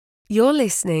You're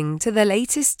listening to the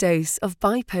latest dose of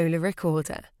Bipolar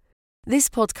Recorder. This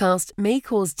podcast may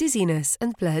cause dizziness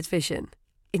and blurred vision.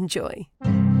 Enjoy.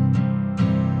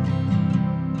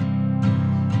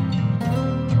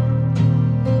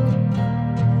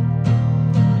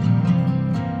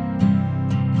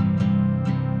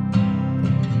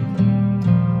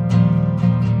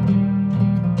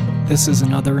 This is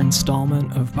another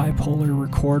installment of Bipolar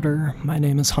Recorder. My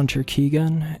name is Hunter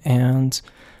Keegan, and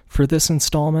for this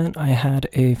installment, I had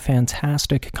a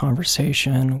fantastic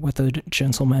conversation with a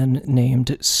gentleman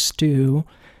named Stu,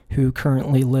 who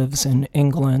currently lives in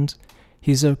England.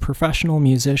 He's a professional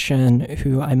musician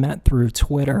who I met through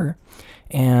Twitter,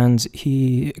 and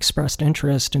he expressed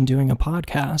interest in doing a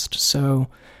podcast, so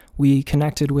we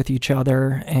connected with each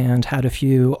other and had a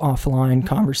few offline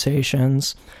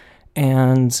conversations.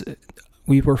 And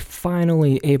we were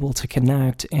finally able to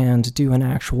connect and do an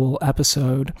actual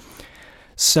episode.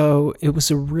 So it was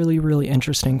a really, really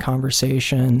interesting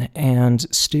conversation. And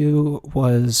Stu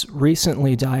was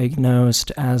recently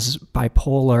diagnosed as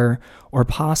bipolar or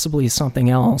possibly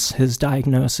something else. His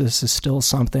diagnosis is still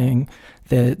something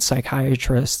that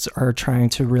psychiatrists are trying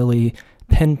to really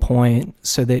pinpoint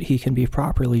so that he can be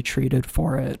properly treated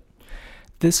for it.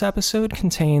 This episode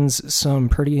contains some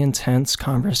pretty intense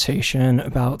conversation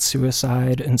about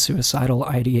suicide and suicidal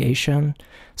ideation,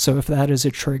 so if that is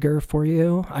a trigger for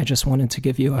you, I just wanted to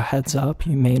give you a heads up.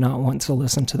 You may not want to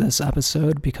listen to this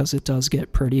episode because it does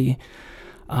get pretty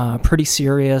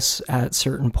serious at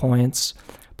certain points,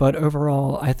 but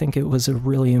overall, I think it was a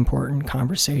really important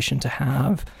conversation to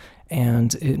have,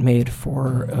 and it made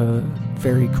for a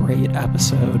very great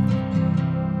episode.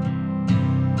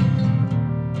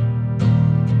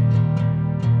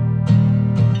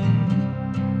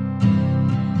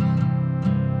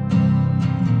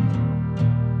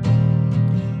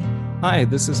 Hi,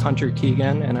 this is Hunter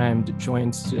Keegan, and I'm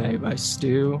joined today by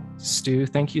Stu. Stu,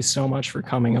 thank you so much for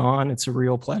coming on. It's a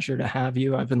real pleasure to have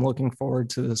you. I've been looking forward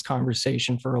to this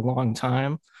conversation for a long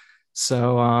time.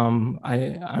 So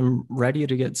I'm ready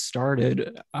to get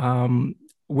started.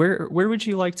 Where would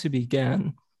you like to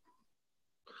begin?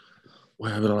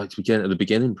 Where would I like to begin? At the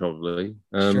beginning, probably.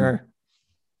 Sure.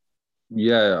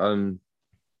 Yeah,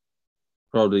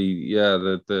 probably,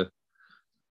 yeah,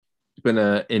 it's been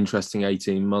an interesting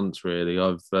 18 months, really.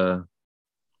 I've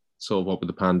sort of up with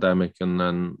the pandemic and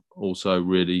then also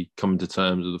really come to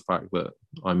terms with the fact that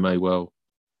I may well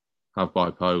have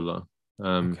bipolar.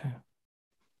 Okay.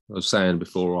 I was saying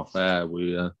before off air,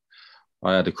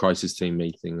 I had a crisis team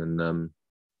meeting and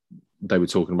they were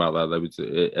talking about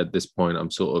that. At this point,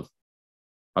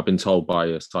 I've been told by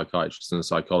a psychiatrist and a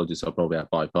psychologist I probably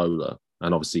have bipolar.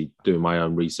 And obviously doing my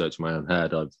own research in my own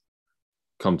head, I've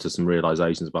come to some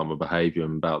realizations about my behavior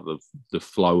and about the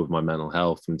flow of my mental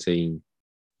health from teen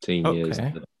years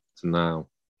to now.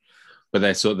 But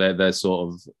they're sort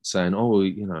of saying, oh,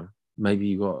 you know, maybe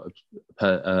you got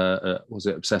was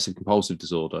it obsessive compulsive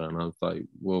disorder? And I was like,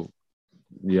 well,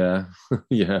 yeah,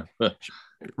 yeah.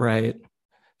 Right.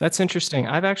 That's interesting.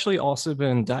 I've actually also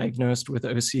been diagnosed with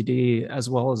OCD as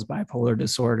well as bipolar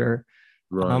disorder.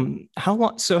 Right.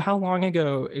 How long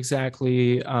ago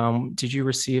exactly did you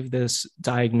receive this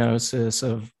diagnosis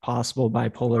of possible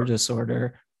bipolar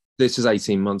disorder? This is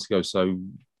 18 months ago, so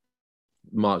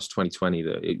March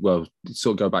 2020.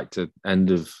 Sort of go back to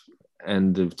end of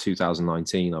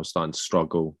 2019. I was starting to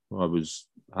struggle. I was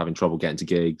having trouble getting to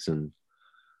gigs, and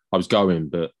I was going,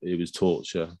 but it was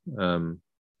torture. I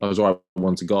was where I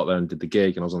wanted to go there and did the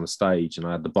gig, and I was on the stage, and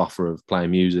I had the buffer of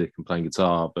playing music and playing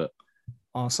guitar, but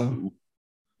awesome.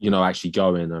 You know, actually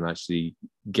going and actually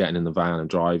getting in the van and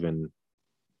driving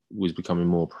was becoming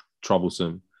more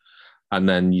troublesome. And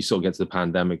then you sort of get to the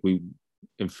pandemic.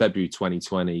 In February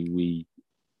 2020, we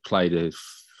played a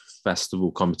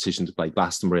festival competition to play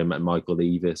Glastonbury and met Michael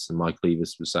Eavis. And Michael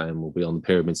Eavis was saying we'll be on the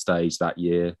Pyramid stage that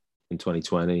year in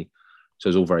 2020. So it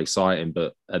was all very exciting.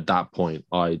 But at that point,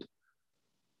 I'd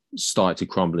started to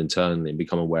crumble internally and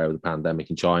become aware of the pandemic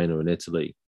in China and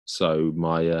Italy. So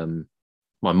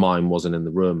my mind wasn't in the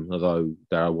room, although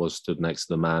there I was stood next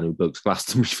to the man who booked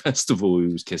Glastonbury Festival, who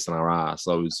was kissing our ass.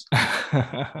 I was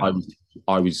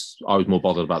more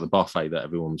bothered about the buffet that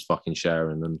everyone was fucking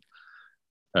sharing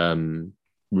and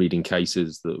reading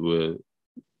cases that were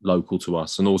local to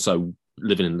us, and also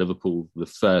living in Liverpool. The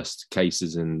first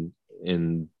cases in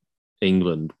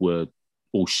England were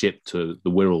all shipped to the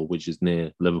Wirral, which is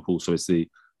near Liverpool, so it's the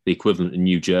equivalent of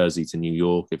New Jersey to New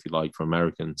York, if you like, for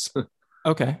Americans.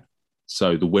 Okay.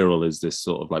 So the Wirral is this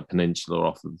sort of like peninsula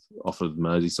off of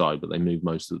Merseyside, but they moved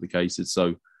most of the cases.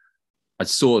 So I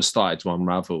sort of started to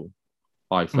unravel.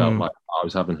 I felt like I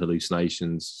was having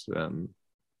hallucinations.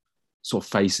 sort of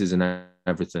faces and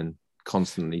everything,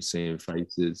 constantly seeing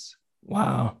faces.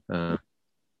 Wow.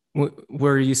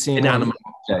 Were you seeing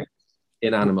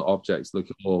inanimate objects, look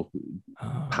at all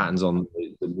patterns on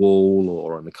the wall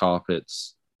or on the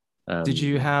carpets. Did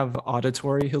you have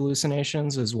auditory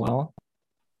hallucinations as well?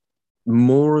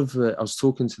 More of a, I was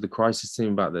talking to the crisis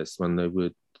team about this when we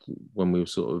were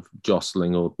sort of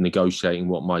jostling or negotiating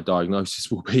what my diagnosis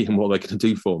will be and what they're going to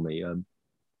do for me.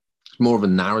 More of a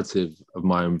narrative of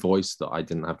my own voice that I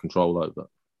didn't have control over.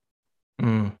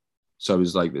 So it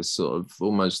was like this sort of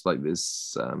almost like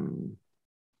this,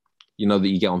 you know, that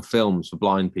you get on films for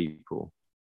blind people.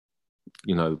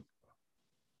 You know,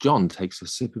 John takes a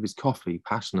sip of his coffee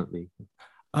passionately.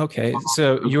 Okay,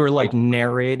 so you were like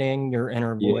narrating your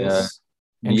inner voice.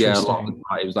 Yeah, a lot of the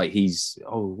time it was like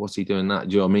what's he doing that?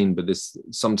 Do you know what I mean? But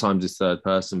sometimes it's third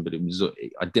person, but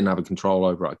I didn't have a control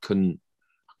over it. I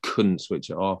couldn't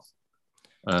switch it off.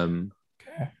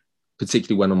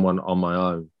 Particularly when I'm on my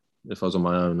own. If I was on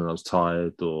my own and I was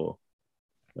tired, or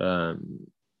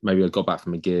maybe I got back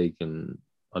from a gig and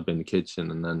I'd be in the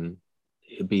kitchen, and then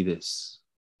it'd be this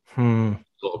sort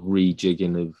of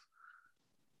rejigging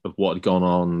of what had gone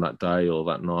on that day or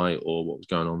that night or what was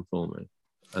going on for me.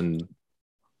 And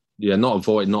yeah, not a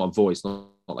voice, not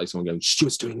like someone going,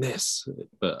 Stuart's doing this,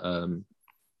 but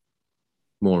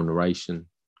more a narration.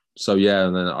 So yeah,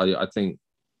 and then I think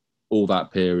all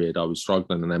that period I was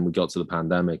struggling, and then we got to the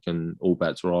pandemic and all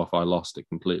bets were off. I lost it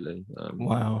completely.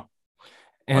 Wow.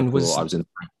 And I was in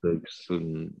books,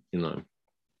 and you know.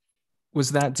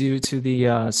 Was that due to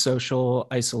the social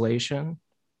isolation?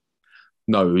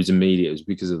 No, it was immediate. It was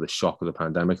because of the shock of the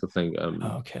pandemic, I think.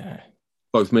 Okay.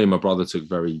 Both me and my brother took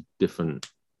very different.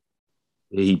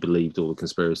 He believed all the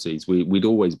conspiracies. We'd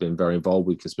always been very involved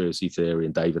with conspiracy theory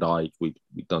and David Icke. We'd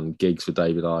done gigs for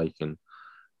David Icke and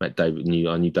met David.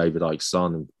 I knew David Icke's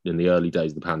son. And in the early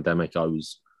days of the pandemic, I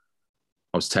was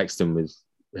texting with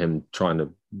him trying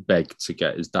to beg to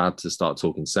get his dad to start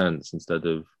talking sense instead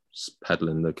of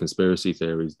peddling the conspiracy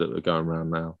theories that are going around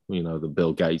now, you know, that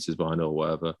Bill Gates is behind it or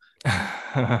whatever.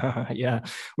 Yeah,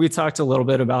 we talked a little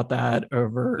bit about that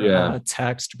over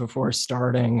text before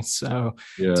starting. So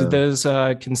did those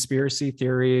conspiracy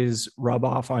theories rub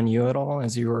off on you at all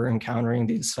as you were encountering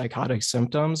these psychotic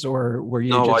symptoms, or were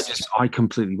you I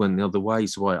completely went the other way.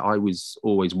 So I was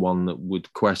always one that would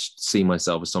see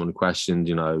myself as someone who questioned,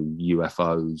 you know,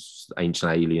 UFOs,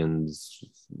 ancient aliens.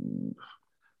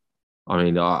 I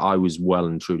mean, I was well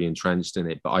and truly entrenched in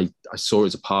it, but I saw it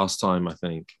as a pastime, I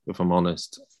think, if I'm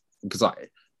honest, because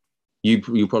you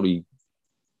probably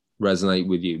resonate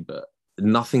with you, but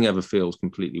nothing ever feels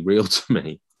completely real to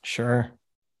me. Sure.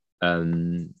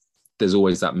 There's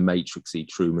always that Matrixy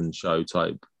Truman Show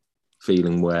type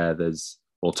feeling where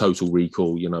or Total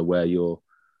Recall, you know, where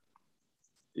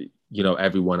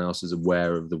everyone else is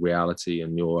aware of the reality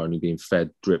and you're only being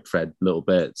drip fed little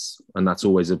bits. And that's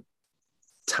always a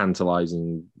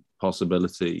tantalizing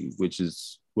possibility, which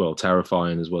is, well,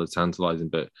 terrifying as well as tantalizing,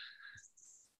 but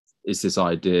it's this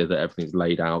idea that everything's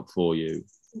laid out for you,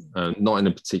 not in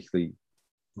a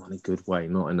good way,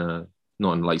 not in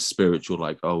like spiritual,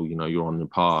 like, oh, you know, you're on the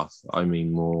path. I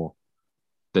mean, more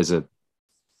there's a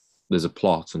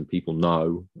plot and people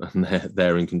know, and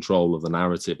they're in control of the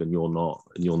narrative, and you're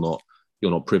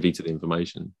not privy to the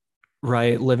information.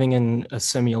 Right, living in a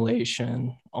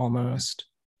simulation almost.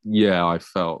 Yeah, I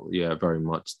felt, very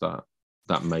much that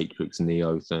Matrix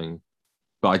Neo thing.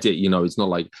 But I did, you know, it's not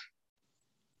like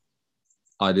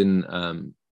I didn't,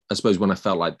 I suppose when I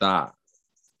felt like that,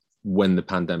 when the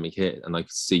pandemic hit and I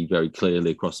could see very clearly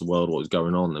across the world what was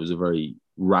going on, there was a very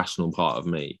rational part of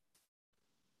me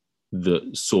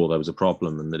that saw there was a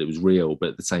problem and that it was real. But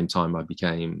at the same time, I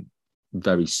became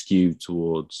very skewed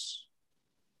towards,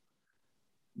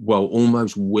 well,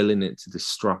 almost willing it to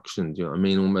destruction. Do you know what I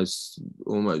mean?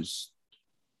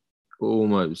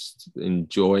 Almost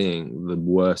enjoying the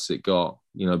worse it got,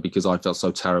 you know, because I felt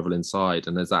so terrible inside.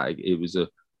 And it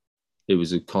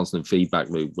was a constant feedback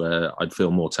loop where I'd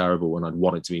feel more terrible when I'd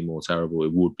want it to be more terrible.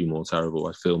 It would be more terrible.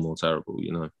 I'd feel more terrible,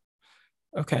 you know.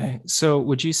 Okay. So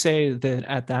would you say that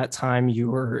at that time you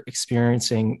were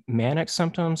experiencing manic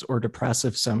symptoms or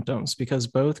depressive symptoms? Because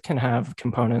both can have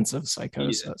components of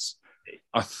psychosis. Yeah.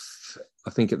 I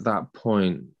think at that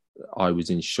point I was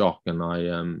in shock, and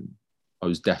I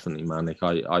was definitely manic.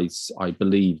 I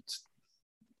believed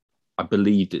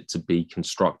it to be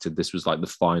constructed. This was like the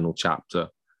final chapter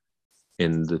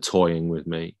in the toying with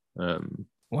me.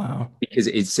 Wow. Because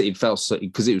it felt so,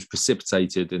 because it was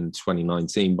precipitated in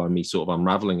 2019 by me sort of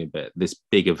unraveling a bit. This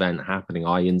big event happening,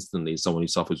 I instantly, as someone who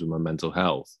suffers with my mental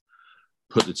health,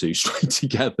 put the two straight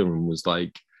together and was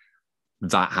like,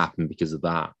 that happened because of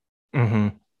that. Mm-hmm.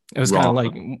 It was kind of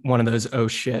like one of those oh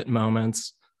shit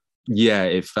moments. Yeah,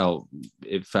 it felt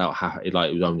like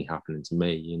it was only happening to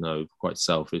me, you know, quite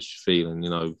selfish feeling, you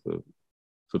know,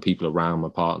 for people around my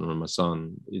partner and my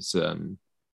son.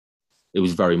 It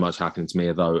was very much happening to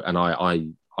me, though, and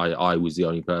I was the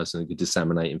only person who could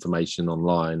disseminate information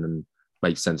online and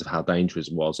make sense of how dangerous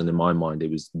it was. And in my mind, it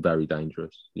was very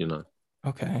dangerous, you know.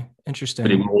 Okay, interesting.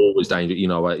 But it was always dangerous. You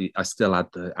know, I still had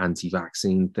the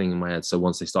anti-vaccine thing in my head. So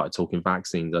once they started talking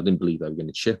vaccines, I didn't believe they were going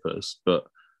to chip us, but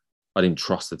I didn't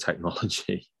trust the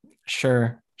technology.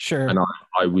 Sure. And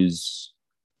I was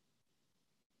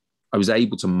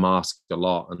able to mask a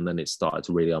lot, and then it started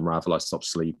to really unravel. I stopped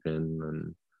sleeping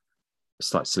and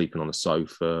started sleeping on the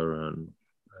sofa. And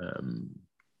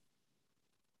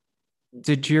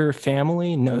did your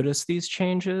family notice these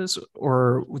changes,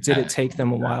 or did it take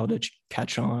them a while to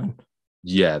catch on?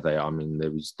 Yeah, I mean,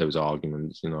 there was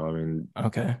arguments, you know. I mean,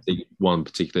 okay, one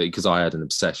particularly, because I had an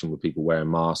obsession with people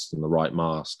wearing masks and the right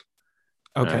mask.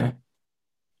 Okay.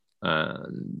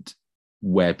 And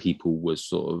where people were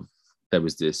sort of, there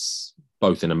was this,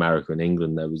 both in America and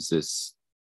England, there was this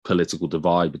political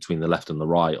divide between the left and the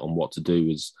right on what to do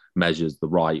as measures. The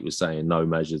right was saying no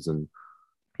measures and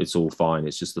it's all fine,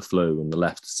 it's just the flu, and the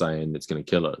left saying it's going to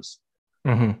kill us.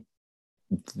 Mm-hmm.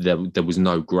 There was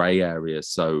no gray area,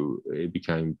 so it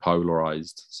became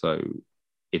polarized. So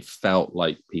it felt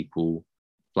like people,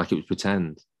 like it was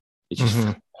pretend. It just,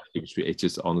 it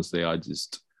just honestly,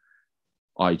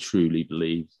 I truly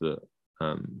believe that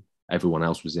everyone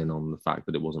else was in on the fact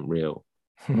that it wasn't real.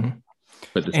 Mm-hmm.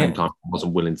 But at the same time, I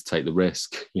wasn't willing to take the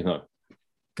risk, you know.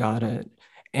 Got it.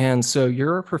 And so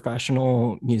you're a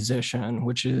professional musician,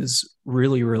 which is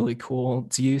really, really cool.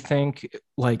 Do you think,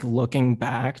 like looking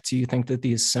back, do you think that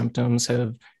these symptoms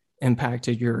have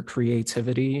impacted your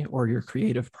creativity or your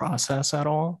creative process at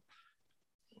all?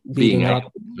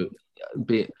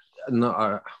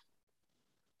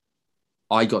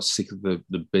 I got sick of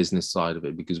the business side of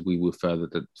it because we were further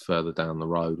down the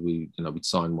road. We'd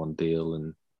signed one deal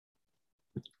and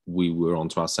we were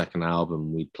onto our second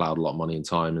album. We plowed a lot of money and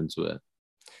time into it.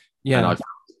 Yeah. And I felt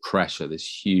pressure, this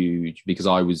huge, because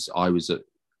I was at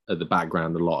the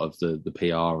background, a lot of the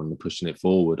PR and the pushing it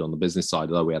forward on the business side,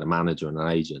 although we had a manager and an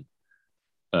agent.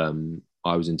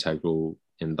 I was integral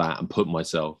in that and put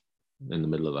myself in the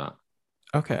middle of that.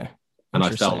 Okay. And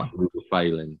I felt like we were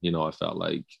failing, you know. I felt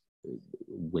like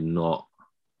we're not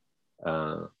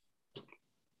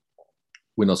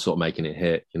sort of making it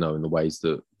hit, you know, in the ways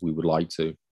that we would like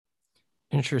to.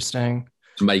 Interesting.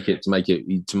 To make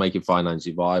it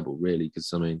financially viable, really,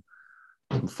 because I mean,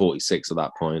 I'm 46 at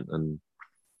that point, and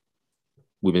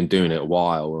we've been doing it a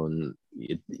while. And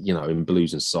you know, in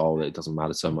blues and soul, it doesn't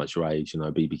matter so much your age. You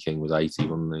know, BB King was 80,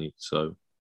 wasn't he? So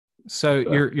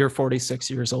you're 46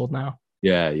 years old now.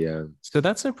 Yeah. So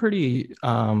that's a pretty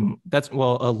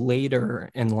a later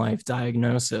in life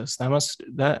diagnosis.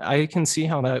 That I can see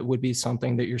how that would be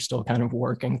something that you're still kind of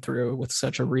working through with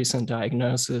such a recent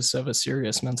diagnosis of a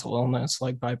serious mental illness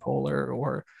like bipolar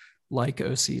or like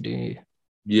OCD.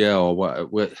 Yeah, or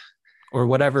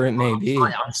whatever it may be.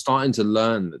 I'm starting to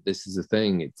learn that this is a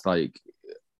thing. It's like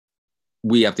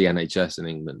we have the NHS in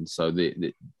England, so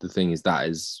the thing is that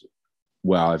is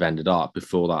where I've ended up.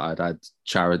 Before that, I'd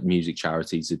had music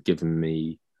charities had given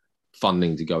me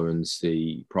funding to go and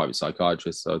see private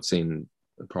psychiatrists. So I'd seen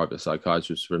a private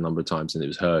psychiatrist for a number of times, and it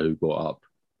was her who brought up,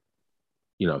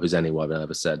 you know, has anyone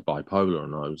ever said bipolar?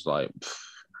 And I was like,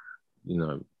 you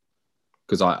know,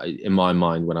 because in my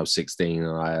mind, when I was 16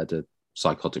 and I had a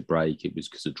psychotic break, it was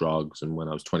because of drugs. And when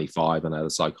I was 25 and I had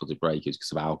a psychotic break, it was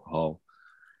because of alcohol.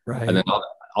 Right. And then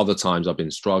other times I've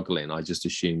been struggling, I just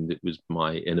assumed it was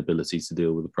my inability to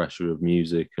deal with the pressure of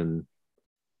music and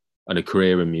a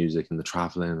career in music and the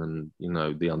traveling and, you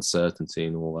know, the uncertainty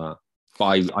and all that.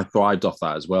 But I thrived off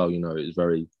that as well. You know, it was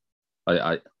very,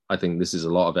 I think this is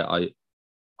a lot of it.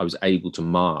 I was able to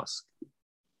mask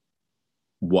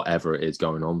whatever it is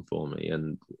going on for me.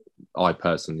 And I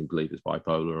personally believe it's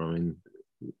bipolar. I mean,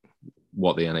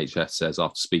 what the NHS says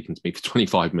after speaking to me for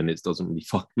 25 minutes doesn't really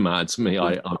fucking matter to me.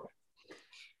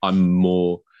 I'm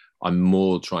more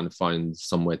trying to find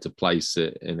somewhere to place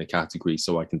it in a category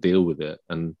so I can deal with it.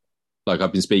 And like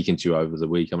I've been speaking to you over the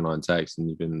week, I'm on text, and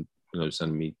you've been, you know,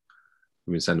 we've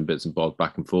been sending bits and bobs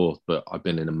back and forth, but I've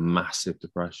been in a massive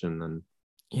depression, and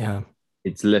yeah,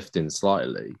 it's lifting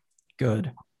slightly.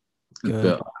 Good.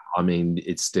 But I mean,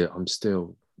 I'm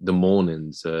still the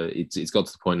mornings. It's got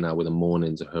to the point now where the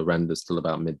mornings are horrendous till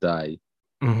about midday.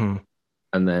 Mm-hmm.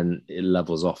 And then it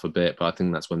levels off a bit, but I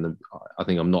think that's when I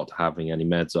think I'm not having any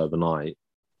meds overnight.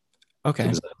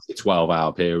 Okay. So it's a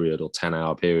 12-hour period or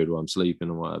 10-hour period where I'm sleeping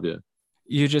or whatever.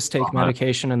 You just take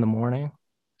medication in the morning?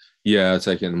 Yeah, I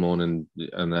take it in the morning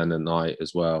and then at night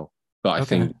as well. But I Okay.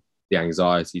 think the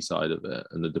anxiety side of it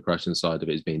and the depression side of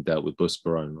it is being dealt with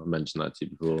buspirone. I mentioned that to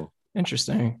you before.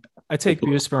 Interesting. I take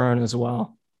buspirone as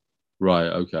well. Right.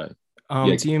 Okay.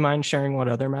 Yeah. Do you mind sharing what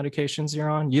other medications you're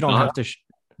on? You don't No, have to.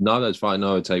 no, that's fine.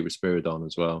 No, I take risperidone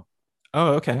as well.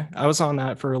 Oh, okay. I was on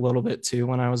that for a little bit too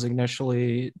when I was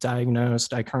initially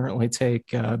diagnosed. I currently take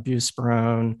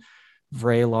buspirone,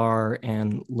 Vraylar,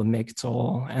 and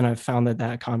Lamictal, and I've found that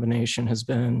that combination has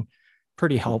been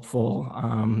pretty helpful.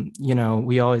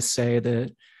 We always say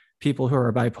that people who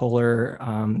are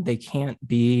bipolar, they can't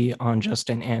be on just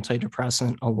an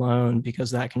antidepressant alone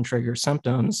because that can trigger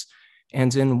symptoms.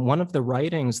 And in one of the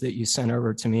writings that you sent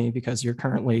over to me, because you're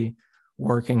currently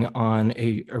working on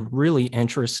a really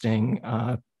interesting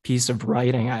piece of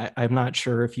writing. I'm not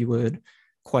sure if you would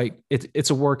it's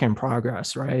a work in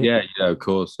progress, right? Yeah, of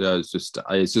course. Yeah,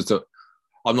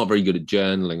 I'm not very good at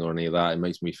journaling or any of that. It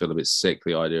makes me feel a bit sick,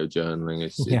 the idea of journaling.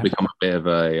 It's become a bit of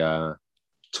a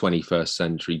 21st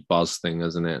century buzz thing,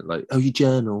 isn't it? Like, oh, you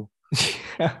journal.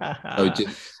 So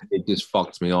it just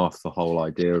fucks me off, the whole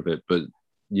idea of it. But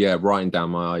yeah, writing down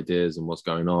my ideas and what's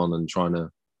going on and trying to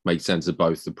make sense of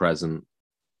both the present,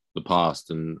 the past,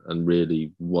 and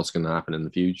really what's going to happen in the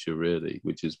future, really,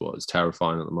 which is what is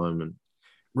terrifying at the moment.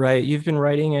 Right. You've been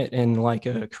writing it in like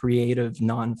a creative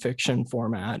nonfiction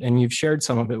format, and you've shared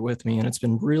some of it with me, and it's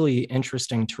been really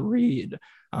interesting to read.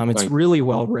 It's really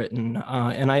well written.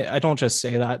 And I don't just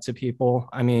say that to people.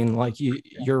 I mean, like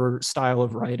your style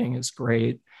of writing is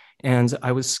great. And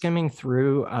I was skimming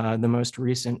through the most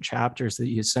recent chapters that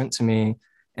you sent to me.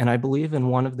 And I believe in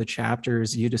one of the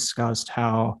chapters, you discussed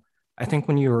how I think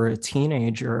when you were a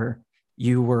teenager,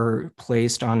 you were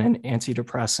placed on an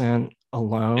antidepressant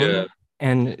alone. Yeah.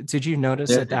 And did you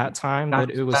notice at that time that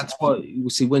it was... That's what, you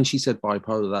see, when she said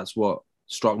bipolar, that's what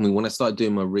struck me when I started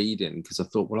doing my reading, because I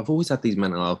thought, well, I've always had these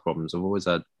mental health problems. I've always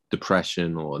had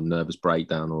depression or nervous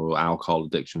breakdown or alcohol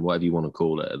addiction, whatever you want to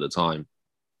call it at the time.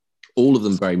 All of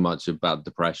them very much about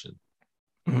depression.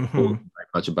 Mm-hmm. All very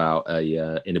much about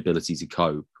a inability to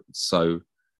cope. So,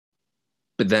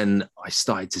 but then I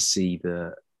started to see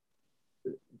the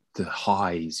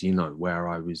highs, where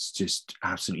I was just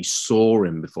absolutely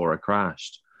soaring before I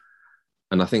crashed.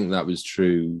 And I think that was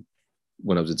true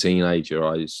when I was a teenager.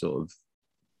 I sort of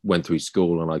went through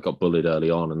school and I got bullied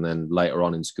early on. And then later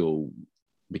on in school,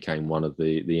 became one of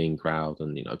the in crowd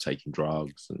and, taking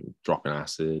drugs and dropping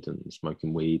acid and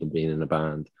smoking weed and being in a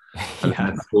band.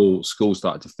 And school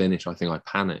started to finish. I think I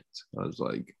panicked. I was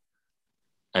like,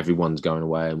 everyone's going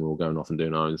away and we're all going off and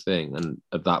doing our own thing. And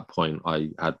at that point, I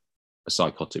had a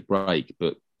psychotic break.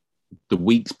 But the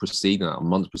weeks preceding that,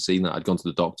 months preceding that, I'd gone to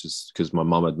the doctors because my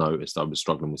mum had noticed I was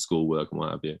struggling with schoolwork and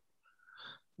what have you.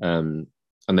 And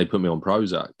they put me on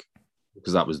Prozac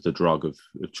because that was the drug of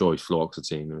choice,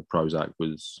 fluoxetine. And Prozac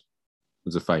was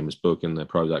a famous book in the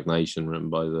Prozac Nation, written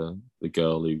by the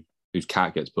girl whose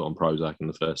cat gets put on Prozac in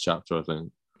the first chapter, I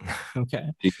think. Okay.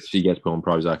 She gets put on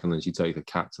Prozac and then she takes the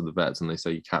cat to the vets and they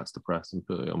say your cat's depressed and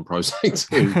put it on Prozac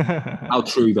too. How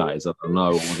true that is, I don't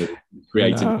know.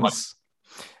 Creative.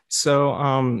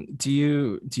 So, do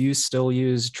you still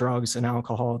use drugs and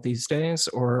alcohol these days,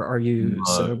 or are you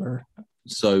sober?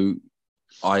 So,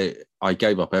 I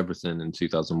gave up everything in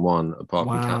 2001 apart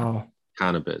from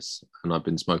cannabis, and I've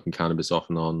been smoking cannabis off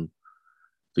and on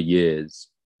for years.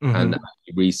 Mm-hmm. And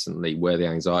recently, where the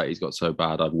anxiety's got so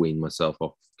bad, I've weaned myself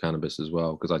off cannabis as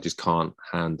well because I just can't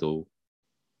handle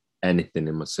anything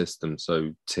in my system.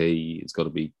 So tea, it's got to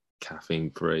be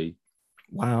caffeine free.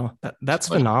 Wow, that's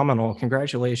phenomenal!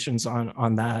 Congratulations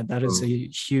on that. That is a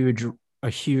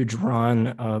huge run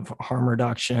of harm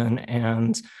reduction.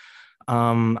 And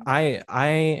I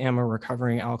am a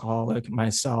recovering alcoholic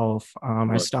myself.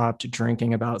 I stopped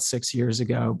drinking about 6 years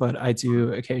ago, but I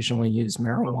do occasionally use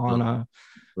marijuana.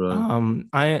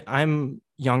 Right. I'm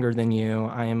younger than you.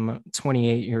 I'm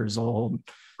 28 years old.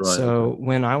 Right. So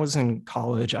when I was in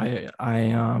college,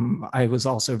 I was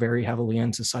also very heavily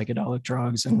into psychedelic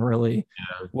drugs and really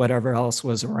whatever else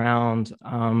was around.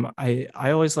 I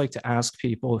always like to ask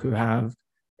people who have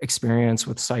experience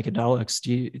with psychedelics,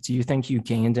 do you think you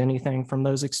gained anything from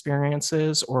those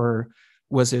experiences, or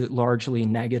was it largely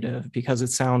negative? Because it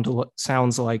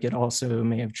sounds like it also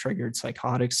may have triggered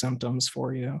psychotic symptoms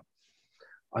for you.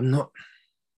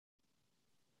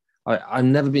 I've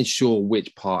never been sure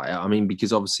which part. I mean,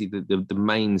 because obviously the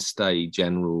mainstay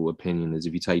general opinion is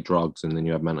if you take drugs and then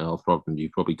you have mental health problems,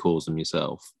 you probably cause them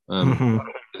yourself.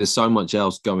 There's so much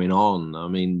else going on. I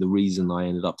mean, the reason I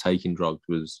ended up taking drugs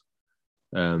was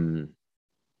it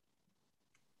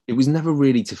was never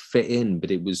really to fit in,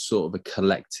 but it was sort of a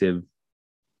collective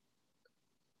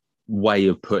way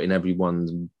of putting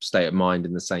everyone's state of mind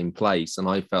in the same place. And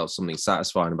I felt something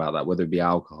satisfying about that, whether it be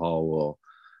alcohol or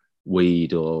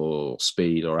weed or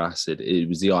speed or acid. It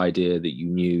was the idea that you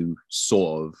knew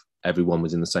sort of everyone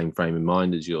was in the same frame of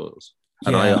mind as yours.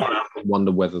 And I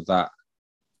wonder whether that,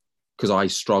 because I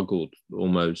struggled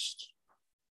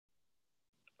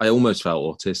I almost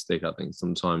felt autistic, I think,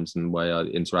 sometimes in the way I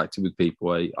interacted with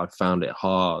people. I found it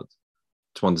hard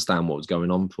to understand what was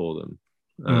going on for them,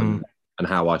 and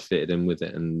how I fitted in with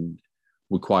it. And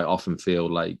would quite often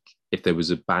feel like if there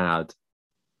was a bad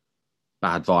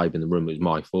vibe in the room, it was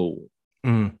my fault.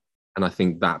 And I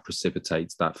think that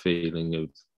precipitates that feeling of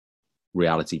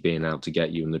reality being out to get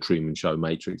you, and the Truman Show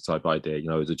Matrix type idea. You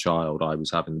know, as a child, I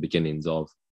was having the beginnings of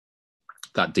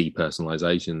that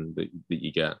depersonalization that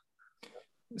you get.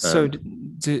 So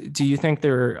do you think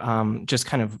they're just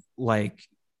kind of like,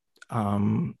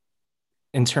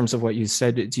 in terms of what you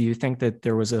said, do you think that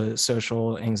there was a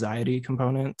social anxiety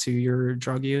component to your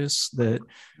drug use? That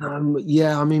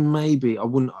yeah, I mean, maybe. I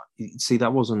wouldn't see,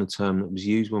 that wasn't a term that was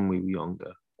used when we were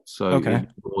younger. So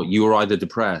you were either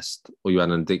depressed or you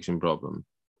had an addiction problem,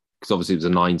 because obviously it was the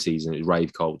 90s and it was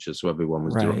rave culture, so everyone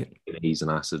was doing ease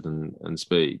and acid and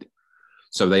speed.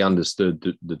 So they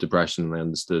understood the depression, they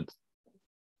understood,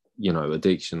 you know,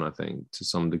 addiction, I think, to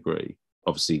some degree.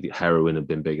 Obviously, heroin had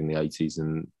been big in the 80s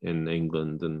in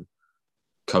England, and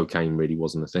cocaine really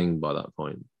wasn't a thing by that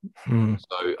point.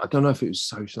 So I don't know if it was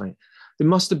socially. It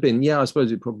must have been, yeah, I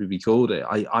suppose it'd probably be called it.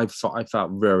 I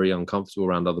felt very uncomfortable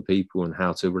around other people and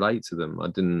how to relate to them.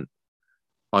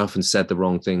 I often said the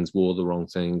wrong things, wore the wrong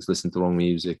things, listened to the wrong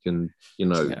music, and, you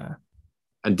know,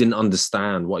 and didn't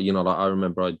understand what, you know, like I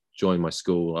remember I joined my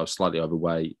school, I was slightly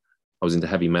overweight, I was into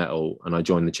heavy metal, and I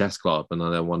joined the chess club, and I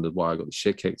then wondered why I got the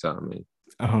shit kicked out of me.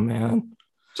 Oh man.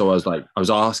 So I was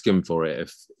asking for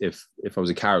it. If I was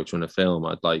a character in a film,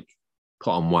 I'd like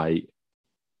put on weight.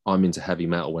 I'm into heavy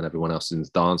metal when everyone else is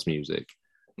into dance music.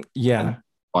 Yeah. And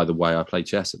by the way, I play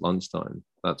chess at lunchtime.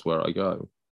 That's where I go.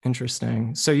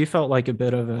 Interesting. So you felt like a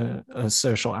bit of a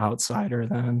social outsider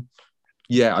then?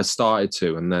 Yeah, I started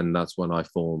to, and then that's when I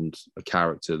formed a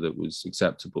character that was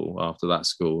acceptable after that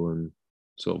school, and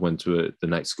sort of went to the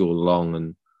next school along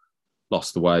and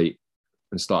lost the weight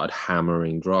and started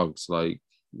hammering drugs like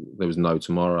there was no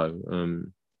tomorrow.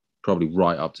 Probably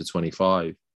right up to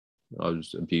 25, I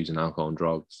was abusing alcohol and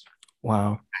drugs.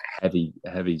 Wow. Heavy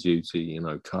duty, you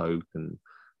know, coke and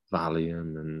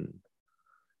Valium and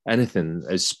anything.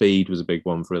 As speed was a big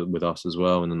one with us as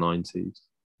well in the 90s,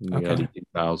 in the early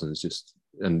 2000s. Just,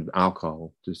 and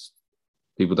alcohol, just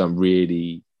people don't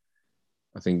really,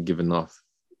 I think, give enough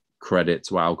credit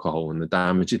to alcohol and the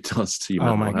damage it does to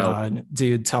your mental health. God,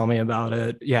 dude, tell me about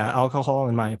it. Yeah, alcohol,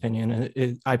 in my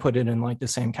opinion, I put it in like the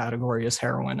same category as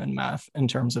heroin and meth in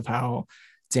terms of how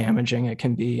damaging it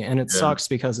can be. And it sucks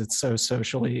because it's so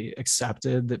socially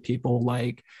accepted that people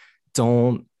like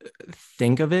don't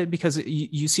think of it, because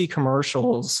you see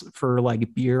commercials for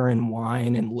like beer and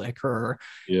wine and liquor,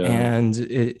 and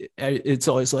it's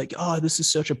always like, oh, this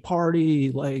is such a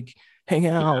party, like hang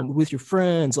out with your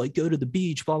friends, like go to the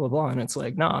beach, blah blah blah. And it's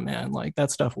like, nah man, like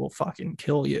that stuff will fucking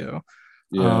kill you.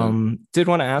 Did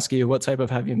want to ask you, what type of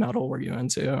heavy metal were you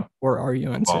into, or are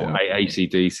you into?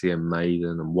 AC/DC and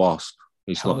Maiden and Wasp.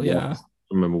 I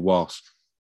remember Wasp.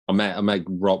 I met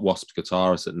Wasp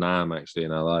guitarist at NAMM actually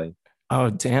in LA. Oh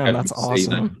damn, that's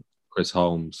awesome. Chris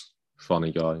Holmes,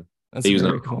 funny guy. That's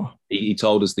very cool. He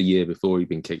told us the year before he'd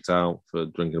been kicked out for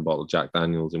drinking a bottle of Jack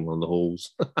Daniels in one of the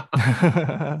halls.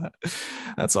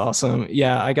 That's awesome.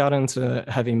 Yeah, I got into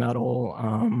heavy metal.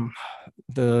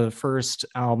 The first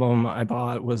album I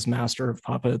bought was Master of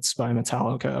Puppets by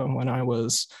Metallica when I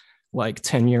was like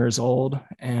 10 years old.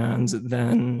 And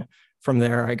then from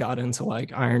there, I got into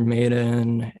like Iron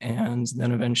Maiden, and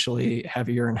then eventually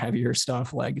heavier and heavier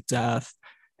stuff like Death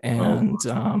and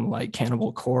like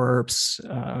Cannibal Corpse,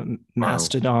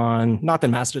 Mastodon. Not that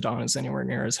Mastodon is anywhere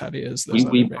near as heavy as those.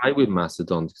 We played with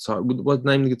Mastodon. What's the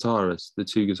name of the guitarist? The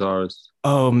two guitarists?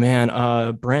 Oh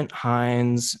man, Brent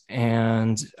Hines,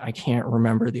 and I can't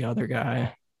remember the other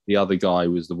guy. The other guy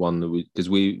was the one that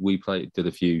because we did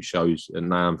a few shows at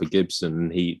NAMM for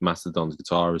Gibson, and Mastodon's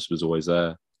guitarist was always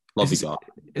there. Lovely guy.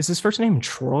 Is his first name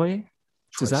Troy?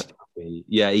 Is that?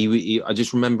 Yeah, he I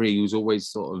just remember he was always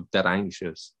sort of dead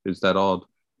anxious. It was that odd.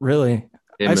 Really?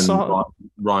 Him and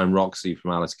Ryan Roxy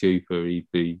from Alice Cooper, he'd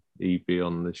be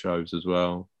on the shows as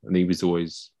well. And he was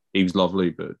lovely,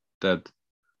 but dead.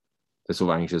 They're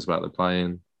sort of anxious about the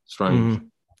playing. Strange.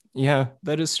 Yeah,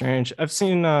 that is strange. I've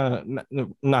seen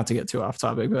not to get too off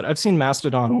topic, but I've seen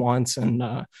Mastodon once, and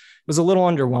it was a little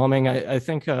underwhelming. I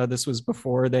think this was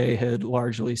before they had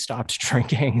largely stopped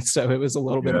drinking, so it was a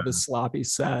little bit Yeah. of a sloppy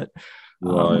set.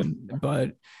 Right.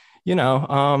 But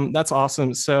that's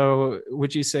awesome. So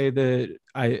would you say that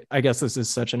I guess this is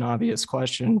such an obvious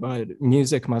question, but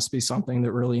music must be something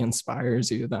that really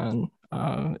inspires you then?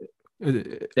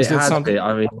 It Is it has been. something?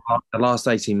 I mean, the last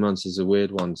 18 months is a weird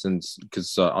one since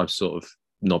because I've sort of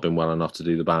not been well enough to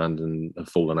do the band and have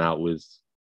fallen out with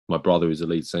my brother who's the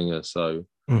lead singer. So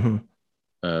Mhm.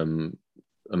 um,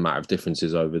 a matter of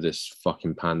differences over this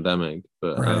fucking pandemic.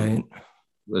 But Right.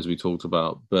 as we talked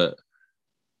about, but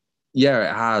yeah,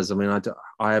 it has. I mean,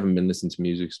 I haven't been listening to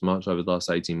music so much over the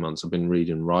last 18 months. I've been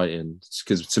reading, writing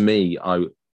because to me, I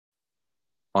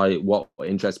what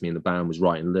interested me in the band was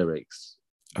writing lyrics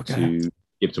Okay. to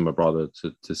give to my brother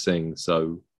to sing.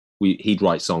 So he'd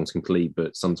write songs complete,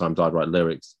 but sometimes I'd write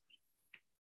lyrics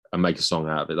and make a song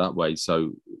out of it that way.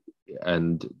 So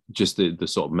and just the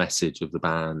sort of message of the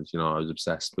band, I was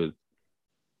obsessed with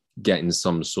getting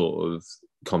some sort of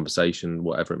conversation,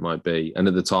 whatever it might be. And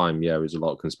at the time, yeah, it was a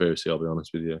lot of conspiracy. I'll be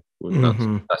honest with you.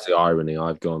 Mhm. That's the irony.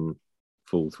 I've gone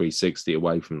full 360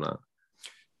 away from that.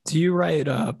 Do you write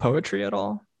poetry at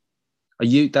all?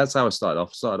 That's how I started off.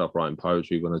 I started off writing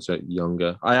poetry when I was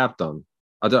younger. I have done.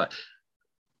 I don't.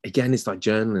 Again, it's like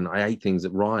journaling. I hate things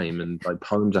that rhyme, and like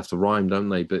poems have to rhyme, don't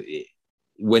they? But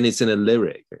when it's in a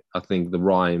lyric, I think the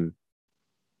rhyme.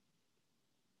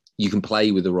 You can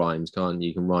play with the rhymes, can't you?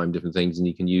 You can rhyme different things, and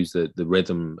you can use the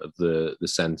rhythm of the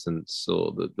sentence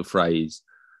or the phrase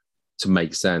to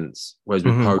make sense. Whereas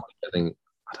with Mhm. poetry, I think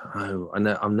I don't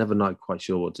know. I'm never not quite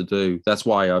sure what to do. That's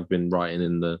why I've been writing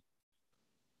in the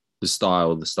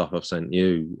style, the stuff I've sent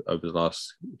you over the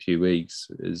last few weeks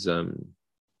is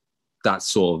that's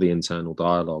sort of the internal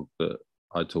dialogue that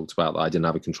I talked about that I didn't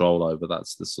have a control over.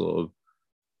 That's the sort of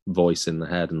voice in the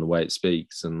head and the way it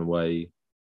speaks and the way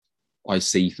I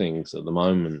see things at the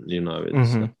moment. It's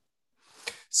Mhm.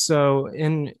 So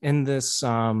in this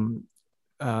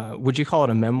would you call it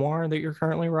a memoir that you're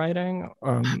currently writing?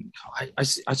 I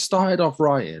started off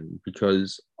writing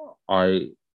because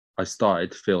I I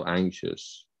started to feel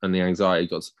anxious, and the anxiety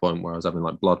got to the point where I was having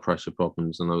like blood pressure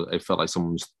problems, and it felt like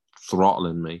someone was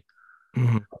throttling me.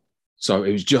 Mhm. So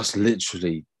it was just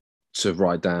literally to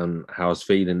write down how I was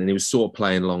feeling, and it was sort of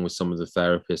playing along with some of the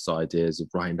therapist's ideas of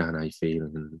writing down how you feel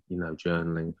and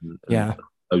journaling and Yeah.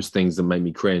 those things that made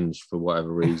me cringe for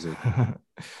whatever reason.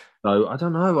 So I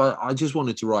don't know. I just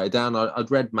wanted to write it down. I'd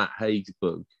read Matt Haig's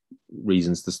book,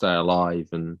 Reasons to Stay Alive,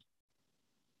 and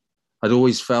I'd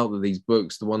always felt that these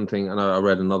books, the one thing, and I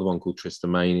read another one called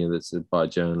Tristomania that's by a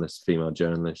journalist, female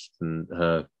journalist, and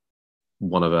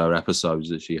one of her episodes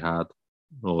that she had,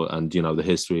 and the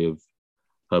history of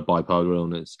her bipolar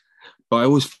illness. But I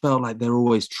always felt like they're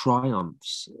always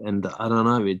triumphs, and I don't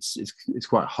know. It's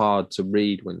quite hard to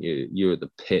read when you're at the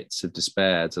pits of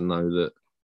despair to know that.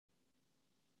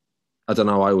 I don't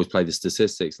know. I always play the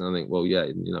statistics, and I think, well, yeah,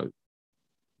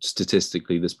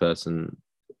 statistically, this person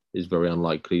is very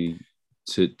unlikely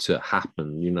to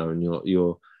happen. And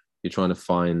you're trying to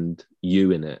find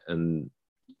you in it, and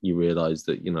you realize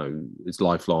that it's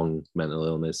lifelong mental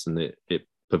illness, and it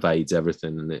pervades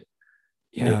everything, and it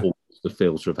Yeah. alters the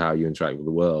filter of how you interact with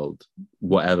the world,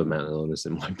 whatever mental illness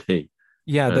it might be.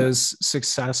 Yeah, And those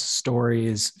success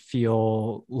stories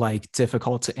feel like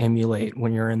difficult to emulate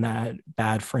when you're in that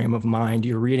bad frame of mind.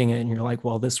 You're reading it and you're like,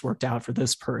 well, this worked out for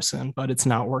this person, but it's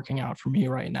not working out for me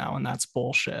right now. And that's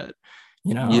bullshit.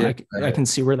 yeah, I can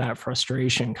see where that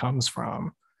frustration comes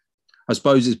from. I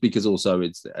suppose it's because also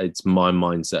it's my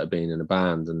mindset of being in a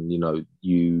band, and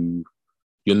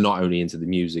you're not only into the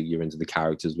music, you're into the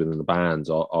characters within the bands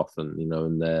often,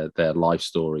 and their life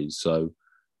stories. So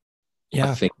I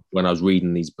Yeah. think when I was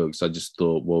reading these books, I just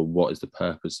thought, well, what is the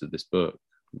purpose of this book?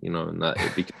 And that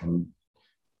it became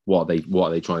what are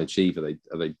they trying to achieve? Are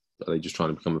they just trying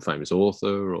to become a famous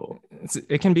author? Or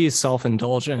It can be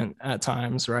self-indulgent at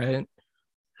times, right?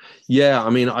 yeah, I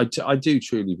mean, I do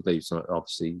truly believe so.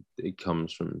 Obviously, it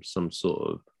comes from some sort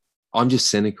of. I'm just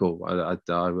cynical. I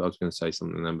was going to say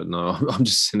something then, but no, I'm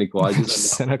just cynical.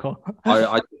 Just cynical.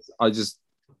 I just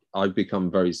I've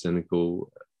become very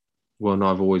cynical. Well, no,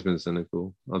 I've always been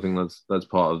cynical. I think that's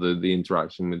part of the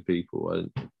interaction with people.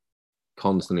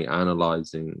 Constantly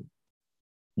analyzing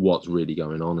what's really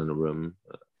going on in a room,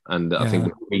 and I think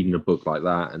Yeah. reading a book like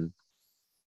that, and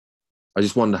I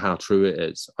just wonder how true it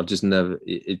is.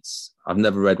 I've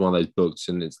never read one of those books,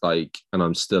 and it's like, and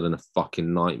I'm still in a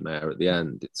fucking nightmare at the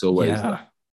end. It's always like,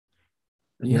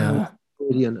 Yeah. no, it's Yeah.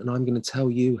 brilliant, and I'm going to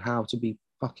tell you how to be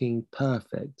fucking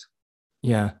perfect.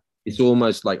 Yeah. It's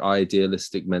almost like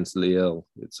idealistic mentally ill.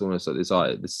 It's almost like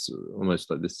this almost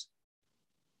like this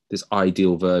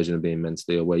ideal version of being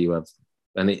mentally ill where you have,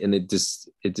 and it just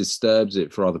it disturbs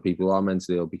it for other people who are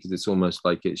mentally ill, because it's almost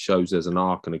like it shows there's an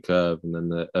arc and a curve and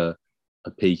then a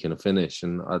peak and a finish,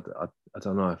 and I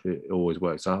don't know if it always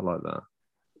works out like that.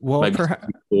 Well, Maybe perhaps.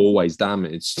 always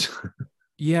damaged.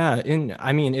 Yeah, and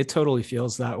I mean, it totally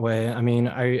feels that way. I mean,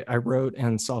 I wrote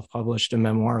and self-published a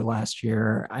memoir last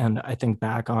year, and I think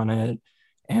back on it,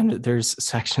 and there's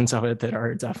sections of it that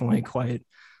are definitely quite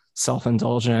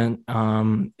self-indulgent.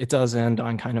 It does end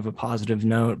on kind of a positive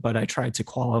note, but I tried to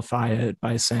qualify it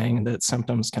by saying that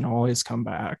symptoms can always come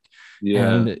back,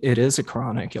 Yeah. and it is a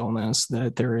chronic illness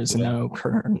that there is Yeah. no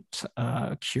current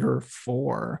cure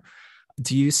for.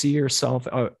 Do you see yourself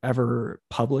ever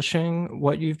publishing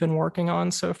what you've been working on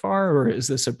so far, or is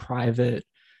this a private?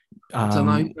 I don't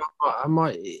know. I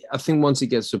might. I think once it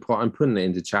gets to a point, I'm putting it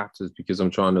into chapters because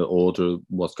I'm trying to order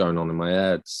what's going on in my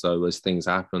head. So as things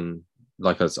happen,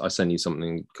 like I sent you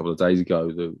something a couple of days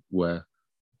ago where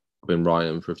I've been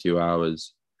writing for a few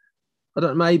hours. I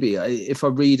don't. Maybe if I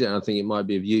read it, and I think it might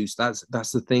be of use.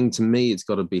 That's the thing. To me, it's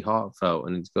got to be heartfelt,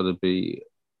 and it's got to be.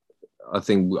 I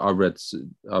think I've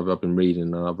been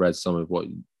reading and I've read some of what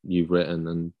you've written,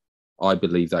 and I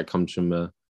believe that comes from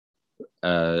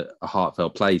a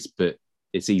heartfelt place. But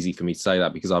it's easy for me to say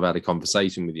that because I've had a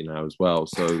conversation with you now as well.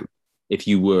 So if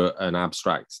you were an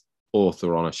abstract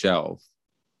author on a shelf,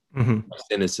 Mm-hmm.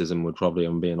 cynicism would probably,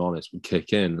 I'm being honest, would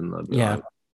kick in, and I'd be Yeah. like,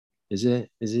 is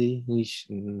he?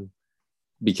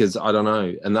 Because I don't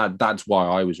know, and that's why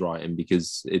I was writing,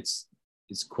 because it's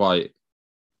quite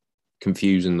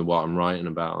confusing what I'm writing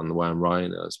about and the way I'm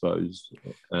writing it, I suppose.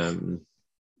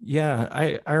 Yeah,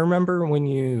 I remember when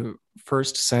you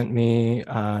first sent me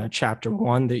chapter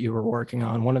one that you were working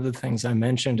on. One of the things I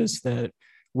mentioned is that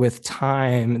with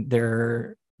time,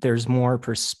 there's more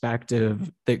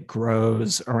perspective that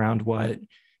grows around what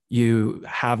you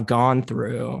have gone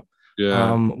through.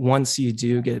 Yeah. Once you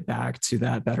do get back to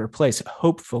that better place,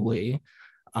 hopefully,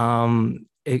 and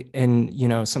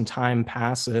some time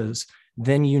passes,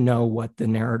 then you know what the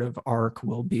narrative arc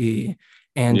will be.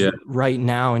 And Yeah. right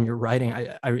now in your writing,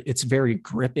 it's very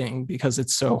gripping because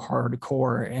it's so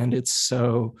hardcore and it's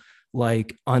so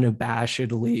like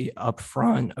unabashedly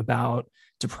upfront about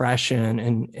depression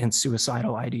and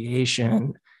suicidal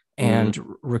ideation and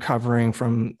recovering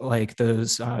from like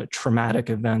those traumatic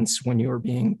events when you were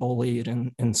being bullied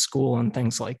in school and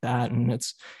things like that. And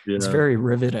it's very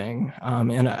riveting.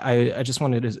 And I just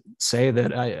wanted to say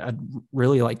that I'd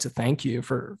really like to thank you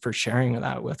for sharing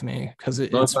that with me, because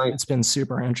it's been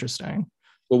super interesting.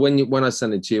 Well, when I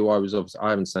sent it to you, I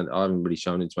haven't really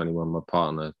shown it to anyone. My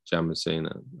partner Jan has seen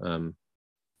it,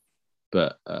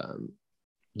 but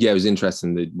yeah, it was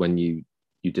interesting that when you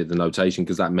did the notation,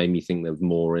 because that made me think there was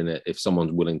more in it. If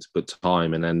someone's willing to put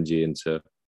time and energy into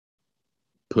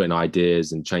putting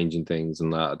ideas and changing things,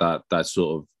 and that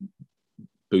sort of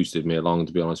boosted me along,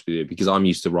 to be honest with you, because I'm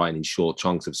used to writing in short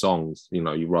chunks of songs. You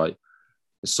know, you write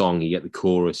a song, you get the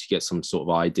chorus, you get some sort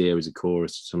of idea as a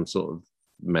chorus, some sort of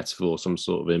metaphor, some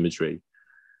sort of imagery,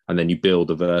 and then you build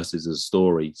the verses as a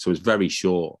story. So it's very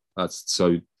short. That's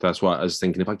why I was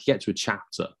thinking, if I could get to a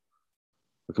chapter,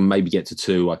 I can maybe get to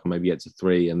 2, I can maybe get to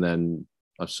 3, and then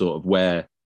I've sort of where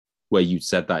you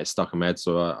said that, it stuck in my head.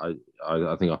 So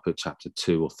I think I put chapter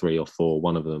 2 or 3 or 4,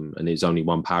 one of them, and it's only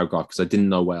one paragraph because I didn't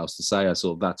know what else to say. I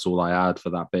thought that's all I had for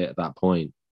that bit at that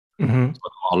point. Mm-hmm. So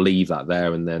I'll leave that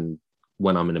there, and then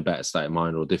when I'm in a better state of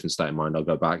mind or a different state of mind, I'll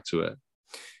go back to it.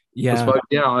 Yeah, I suppose,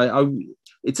 yeah.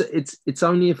 It's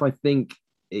only if I think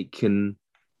it can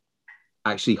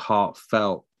actually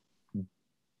heartfelt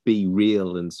be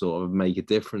real and sort of make a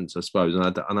difference, I suppose. And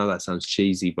I know that sounds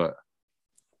cheesy, but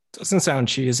it doesn't sound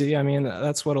cheesy. I mean,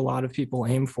 that's what a lot of people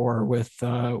aim for with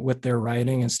their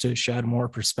writing, is to shed more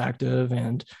perspective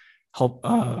and help,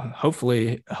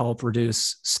 hopefully help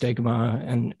reduce stigma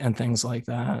and things like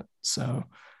that. So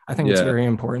I think it's very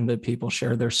important that people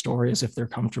share their stories if they're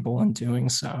comfortable in doing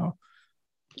so.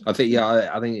 I think,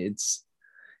 I think it's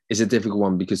a difficult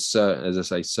one because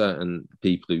certain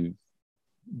people who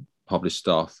published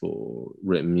stuff or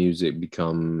written music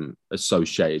become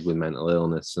associated with mental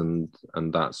illness, and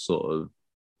that sort of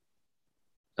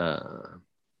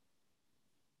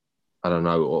I don't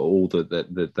know, all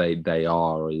that they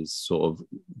are is sort of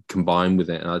combined with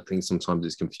it. And I think sometimes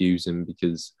it's confusing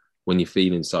because when you're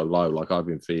feeling so low, like I've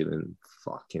been feeling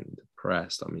fucking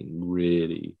depressed. I mean,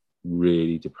 really,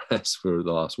 really depressed for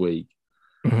the last week.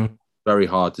 Mm-hmm. Very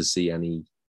hard to see any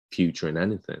future in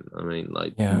anything. I mean,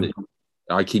 like,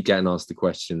 I keep getting asked the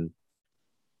question,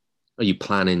 are you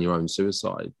planning your own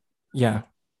suicide? Yeah.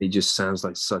 it just sounds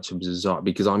like such a bizarre,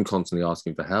 because I'm constantly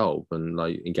asking for help and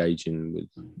like engaging with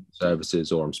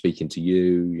services, or I'm speaking to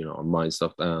you, I'm writing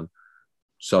stuff down.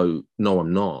 So no,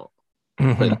 I'm not.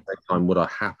 Mm-hmm. But at the same time, would I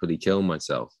happily kill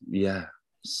myself? Yeah,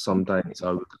 some days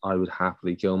I would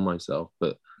happily kill myself,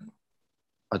 but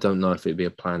I don't know if it'd be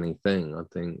a planning thing. I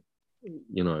think,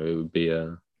 it would be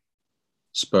a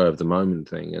spur of the moment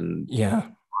thing. And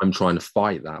Yeah. I'm trying to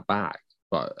fight that back.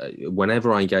 But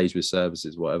whenever I engage with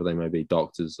services, whatever they may be,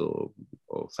 doctors or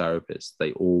therapists,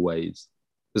 they always,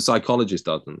 the psychologist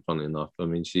doesn't, funny enough. I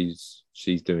mean, she's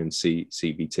doing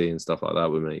CBT and stuff like that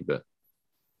with me, but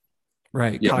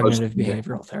right, yeah, cognitive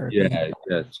behavioral therapy. Yeah,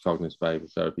 it's cognitive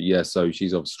behavioral therapy. Yeah, so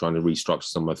she's obviously trying to restructure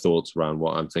some of my thoughts around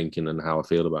what I'm thinking and how I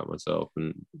feel about myself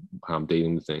and how I'm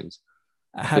dealing with things.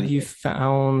 Have you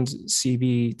found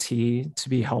CBT to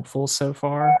be helpful so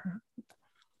far?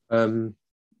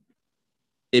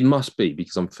 It must be,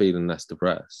 because I'm feeling less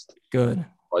depressed. Good.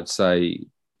 I'd say,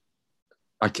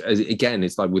 again,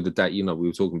 it's like with the day, we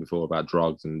were talking before about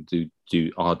drugs, and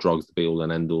are drugs the be all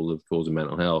and end all of causing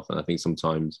mental health? And I think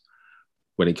sometimes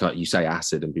when you say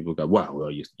acid and people go,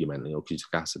 well, you're mentally ill because you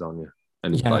took acid on you.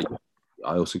 And it's like,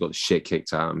 I also got the shit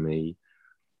kicked out of me.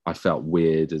 I felt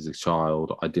weird as a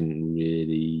child. I didn't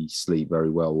really sleep very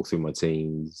well through my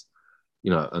teens,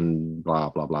 and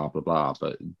blah, blah, blah, blah, blah.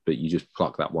 But you just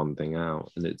pluck that one thing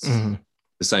out, and it's the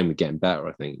same with getting better,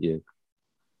 I think.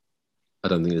 I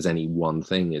don't think there's any one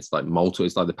thing. It's like multiple.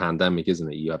 It's like the pandemic,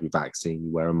 isn't it? You have your vaccine,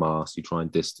 you wear a mask, you try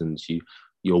and distance,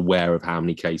 you're aware of how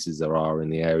many cases there are in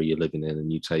the area you're living in,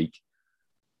 and you take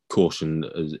caution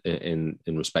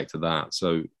in respect to that.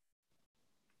 So,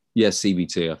 yes,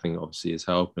 CBT, I think, obviously is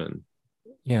helping.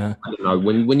 Yeah. I don't know.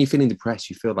 When you're feeling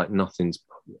depressed, you feel like nothing.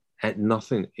 I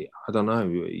don't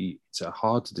know. It's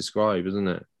hard to describe, isn't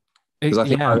it? Because I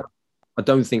think I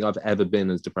don't think I've ever been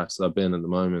as depressed as I've been at the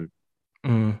moment.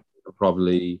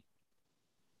 Probably,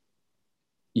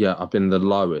 I've been the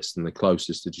lowest and the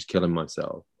closest to just killing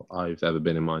myself I've ever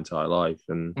been in my entire life.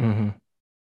 And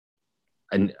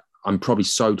and I'm probably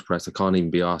so depressed I can't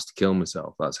even be asked to kill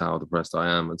myself. That's how depressed I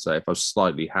am. I'd say if I was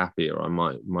slightly happier, I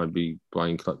might be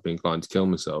inclined to kill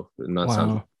myself. And that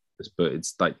sounds, but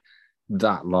it's like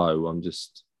that low. I'm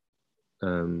just,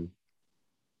 and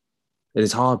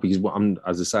it's hard because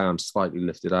as I say, I'm slightly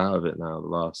lifted out of it now. The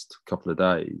last couple of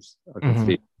days, I can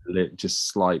feel it just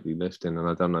slightly lifting, and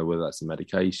I don't know whether that's the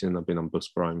medication. I've been on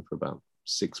Buspirone for about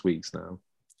 6 weeks now.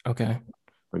 Okay.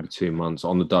 Maybe 2 months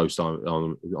on the dose.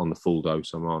 On the full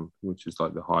dose I'm on, which is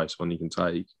like the highest one you can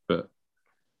take. But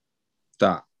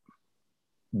that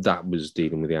was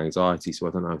dealing with the anxiety. So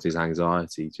I don't know if this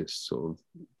anxiety just sort of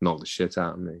knocked the shit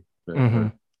out of me.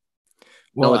 But,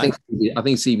 well, I think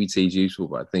CBT is useful,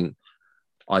 but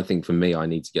I think for me, I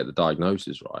need to get the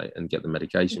diagnosis right and get the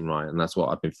medication right. And that's what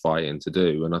I've been fighting to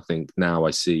do. And I think now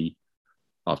I see,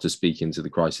 after speaking to the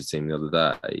crisis team the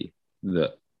other day,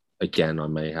 that again, I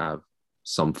may have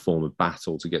some form of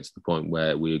battle to get to the point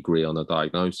where we agree on a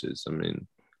diagnosis. I mean,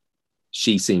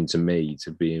 she seemed to me to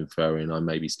be inferring I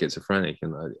may be schizophrenic.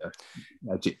 And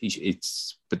do you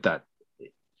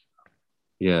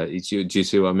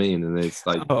see what I mean? And it's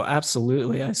like, oh,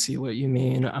 absolutely, I see what you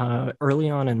mean.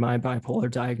 Early on in my bipolar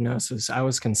diagnosis, I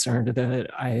was concerned that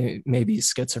I may be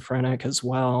schizophrenic as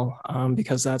well,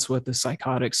 because that's what the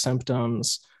psychotic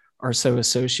symptoms are so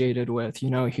associated with,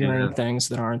 hearing things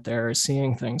that aren't there,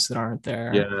 seeing things that aren't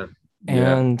there.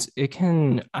 And it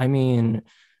can, I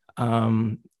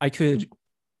could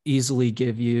easily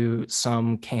give you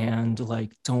some canned,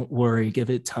 like, don't worry,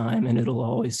 give it time and it'll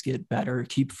always get better,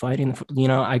 keep fighting.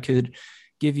 I could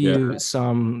give you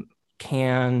some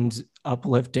canned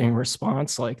uplifting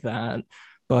response like that,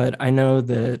 but I know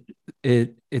that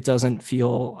it doesn't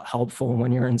feel helpful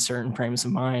when you're in certain frames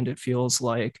of mind. It feels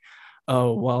like,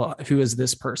 oh, well, who is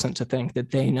this person to think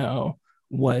that they know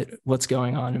what's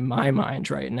going on in my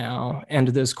mind right now? And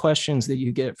those questions that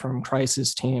you get from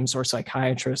crisis teams or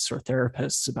psychiatrists or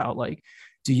therapists about, like,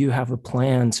 do you have a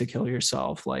plan to kill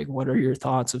yourself? Like, what are your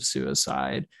thoughts of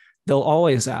suicide? They'll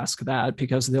always ask that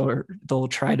because they'll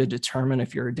try to determine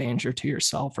if you're a danger to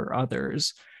yourself or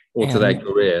others. Or to their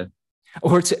career.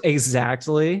 Or to,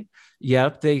 exactly.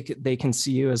 Yep, they can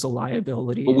see you as a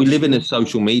liability. But we live in a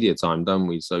social media time, don't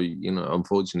we? So,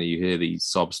 unfortunately, you hear these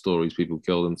sob stories, people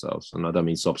kill themselves. And I don't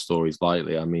mean sob stories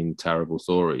lightly. I mean terrible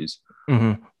stories.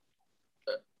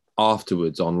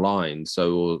 Afterwards online.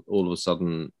 So all of a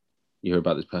sudden, you hear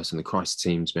about this person, the crisis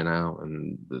team's been out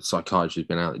and the psychiatrist's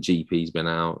been out, the GP's been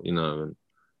out, and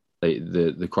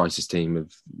the crisis team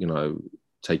have,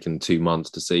 taken 2 months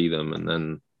to see them. And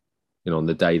then, on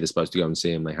the day they're supposed to go and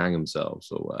see him, they hang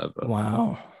themselves or whatever.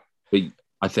 Wow. But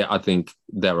I think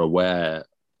they're aware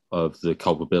of the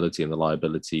culpability and the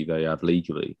liability they have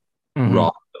legally, Mm-hmm.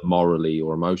 rather than morally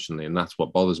or emotionally. And that's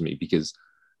what bothers me, because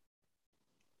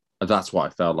that's what I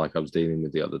felt like I was dealing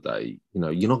with the other day. You know,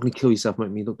 you're not going to kill yourself,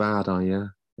 make me look bad, are you?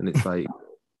 And it's like,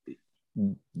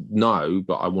 no,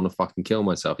 but I want to fucking kill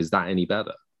myself. Is that any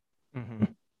better? Mm-hmm.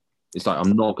 It's like,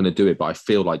 I'm not going to do it, but I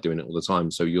feel like doing it all the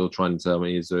time. So you're trying to tell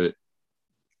me, is it,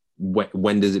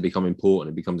 when does it become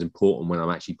important? It becomes important when I'm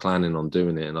actually planning on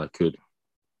doing it, and I could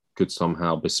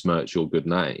somehow besmirch your good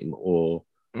name, or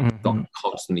I'm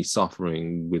constantly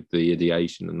suffering with the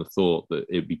ideation and the thought that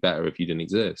it'd be better if you didn't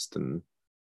exist. And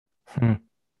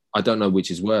I don't know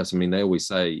which is worse. I mean, they always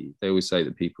say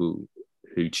that people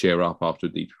who cheer up after a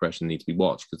deep depression need to be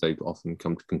watched, because they've often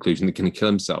come to the conclusion they're going to kill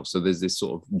themselves. So there's this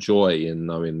sort of joy in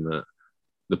knowing that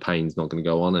the pain's not going to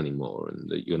go on anymore and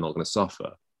that you're not going to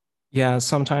suffer. Yeah,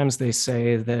 sometimes they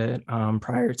say that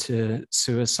prior to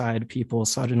suicide, people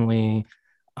suddenly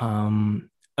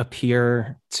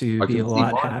appear to be a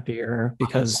lot happier,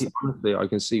 because honestly, I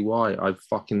can see why. I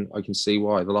can see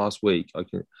why. The last week,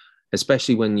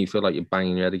 especially when you feel like you're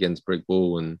banging your head against a brick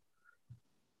wall and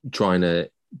trying to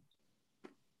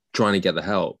get the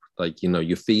help. Like, you know,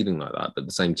 you're feeling like that, but at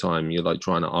the same time, you're like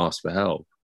trying to ask for help.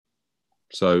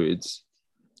 So it's,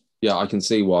 yeah, I can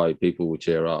see why people would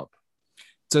cheer up.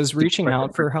 Does reaching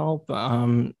out for help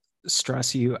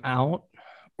stress you out,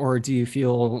 or do you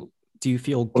feel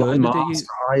good?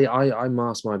 I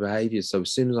mask my behavior. So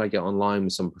as soon as I get online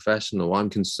with some professional, I'm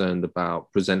concerned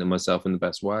about presenting myself in the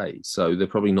best way. So they're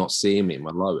probably not seeing me at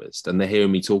my lowest, and they're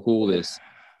hearing me talk all this.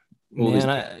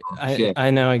 Man,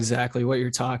 I know exactly what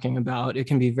you're talking about. It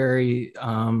can be very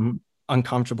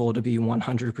uncomfortable to be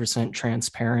 100%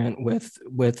 transparent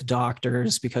with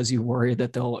doctors, because you worry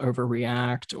that they'll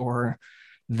overreact, or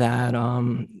that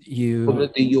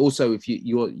you also, if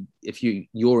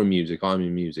you're in music, I'm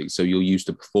in music, so you're used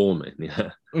to performing. Yeah.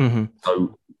 Mm-hmm.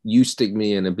 So you stick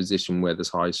me in a position where there's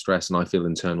high stress and I feel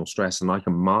internal stress, and I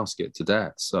can mask it to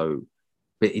death. So,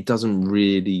 but it doesn't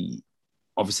really,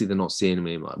 obviously they're not seeing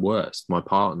me at my worst. My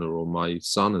partner or my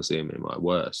son are seeing me at my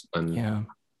worst. And yeah,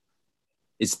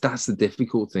 that's the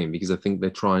difficult thing, because I think they're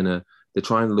trying to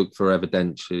look for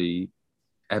evidence, do you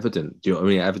know what I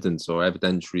mean? Evidence or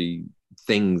evidentiary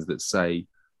things that say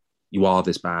you are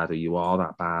this bad, or you are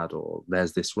that bad, or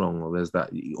there's this wrong, or there's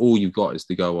that. All you've got is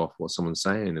to go off what someone's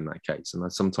saying in that case. And I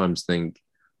sometimes think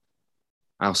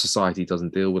our society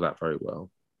doesn't deal with that very well.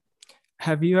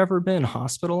 Have you ever been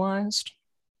hospitalized?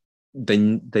 They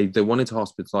wanted to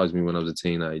hospitalize me when I was a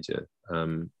teenager.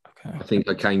 Okay. I think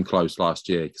I came close last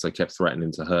year because I kept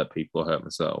threatening to hurt people or hurt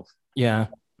myself. Yeah.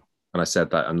 And I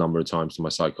said that a number of times to my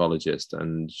psychologist,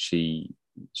 and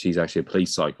she's actually a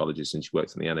police psychologist, and she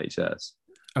works in the NHS.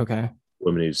 Okay.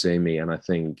 Women who've seen me, and I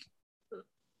think,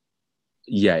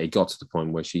 yeah, it got to the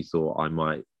point where she thought I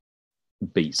might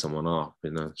beat someone up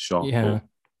in a shop. Yeah.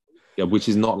 Which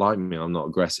is not like me. I'm not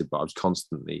aggressive, but I was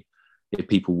constantly, if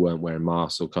people weren't wearing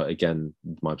masks, or again,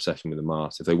 my obsession with the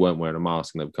mask, if they weren't wearing a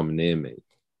mask and they were coming near me,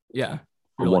 yeah,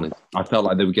 I felt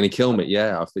like they were going to kill me.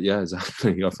 Yeah,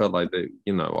 exactly. I felt like that.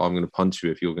 You know, I'm going to punch you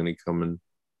if you're going to come and,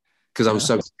 because I was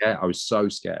so scared. I was so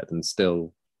scared, and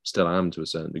still am to a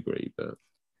certain degree. But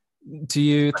do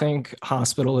you think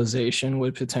hospitalization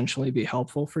would potentially be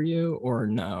helpful for you, or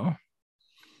no?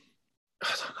 I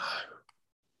don't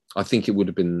know. I think it would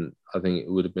have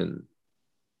been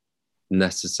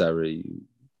necessary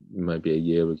maybe a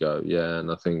year ago. Yeah,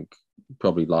 and I think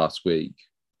probably last week.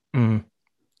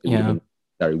 Yeah.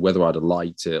 Whether I'd have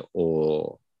liked it,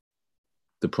 or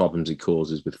the problems it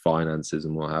causes with finances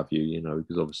and what have you, you know,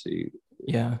 because obviously,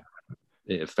 yeah,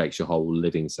 it affects your whole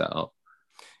living setup.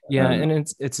 Yeah, and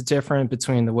it's different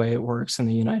between the way it works in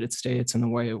the United States and the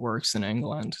way it works in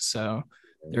England. So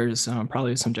there's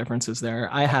probably some differences there.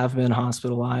 I have been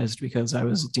hospitalized because I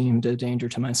was deemed a danger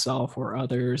to myself or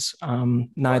others,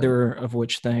 neither of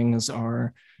which things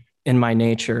are in my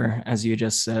nature, as you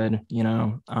just said. You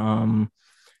know,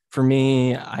 for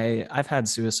me, I've had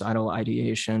suicidal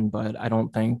ideation, but I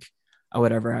don't think I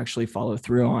would ever actually follow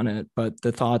through on it. But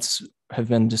the thoughts have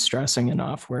been distressing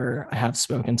enough where I have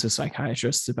spoken to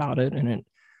psychiatrists about it, and it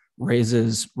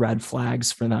raises red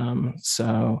flags for them.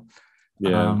 So,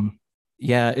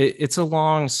 it's a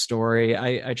long story.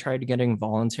 I tried getting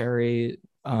voluntary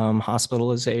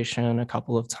hospitalization a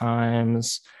couple of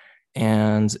times,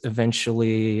 and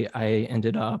eventually I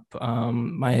ended up,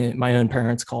 my own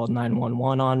parents called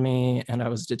 911 on me, and I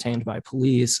was detained by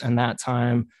police. And that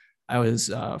time I was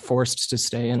forced to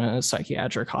stay in a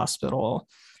psychiatric hospital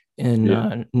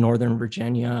in Northern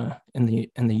Virginia in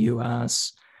the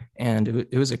US. And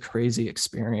it was a crazy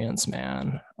experience,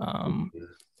 man.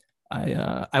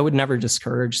 I would never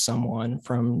discourage someone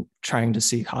from trying to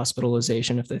seek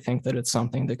hospitalization if they think that it's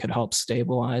something that could help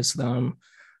stabilize them.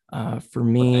 For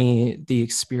me, the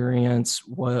experience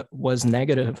was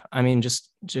negative. I mean,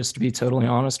 just to be totally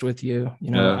honest with you,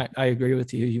 I agree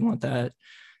with you. You want that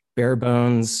bare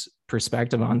bones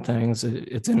perspective on things.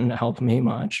 It didn't help me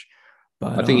much.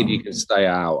 But I think if you can stay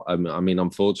out, I mean,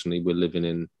 unfortunately, we're living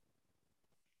in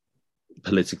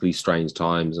politically strange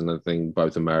times, and I think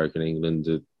both America and England,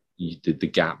 the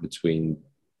gap between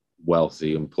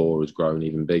wealthy and poor has grown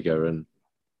even bigger. And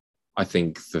I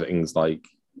think things like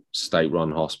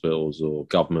state-run hospitals or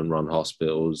government-run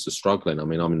hospitals are struggling. I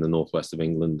mean, I'm in the northwest of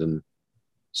England, and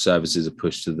services are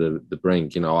pushed to the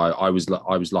brink. I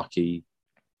was lucky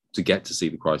to get to see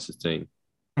the crisis team.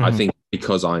 Mm-hmm. I think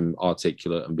because I'm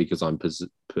articulate and because I'm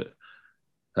persistent.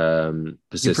 You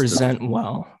present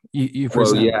well. You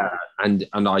present. Well, yeah, and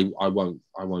I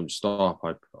won't stop.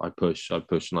 I push, and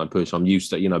I push. I'm used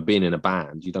to being in a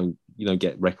band. You don't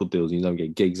get record deals. You don't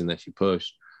get gigs unless you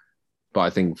push. But I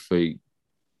think for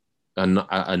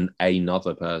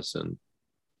another person,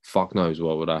 fuck knows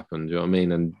what would happen. Do you know what I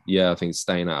mean? And yeah, I think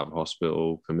staying out of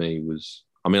hospital for me was.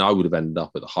 I mean, I would have ended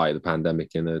up at the height of the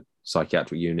pandemic in a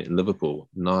psychiatric unit in Liverpool.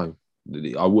 No,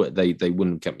 I would. They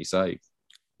wouldn't have kept me safe.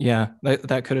 Yeah,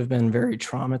 that could have been very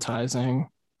traumatizing.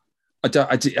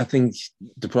 I think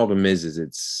the problem is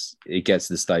it gets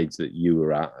to the stage that you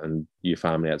were at and your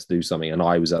family had to do something. And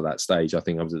I was at that stage. I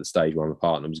think I was at the stage where my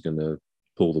partner was going to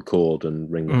pull the cord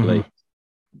and ring the police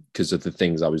because of the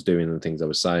things I was doing and the things I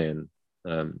was saying.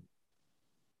 I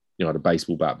had a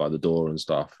baseball bat by the door and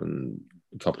stuff, and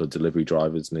a couple of delivery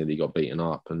drivers nearly got beaten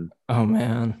up. And oh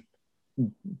man,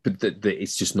 but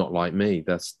it's just not like me.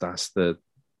 That's the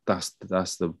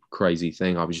crazy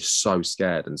thing. I was just so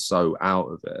scared and so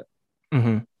out of it.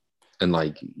 Mm-hmm.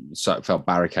 And so it felt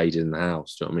barricaded in the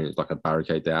house. Do you know what I mean? It's like I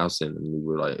barricade the house in, and we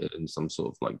were in some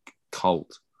sort of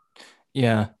cult.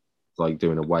 Yeah,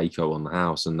 doing a Waco on the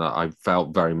house, and I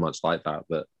felt very much like that.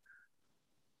 That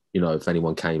if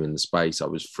anyone came in the space, I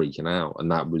was freaking out,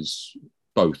 and that was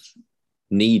both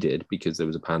needed because there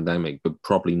was a pandemic, but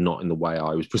probably not in the way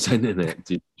I was presenting it.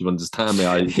 Do you understand me?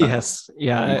 Yes,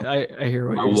 yeah, I hear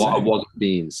what you're saying. I wasn't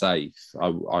being safe.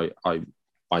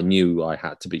 I knew I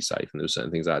had to be safe, and there were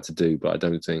certain things I had to do, but I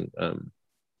don't think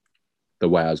the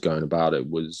way I was going about it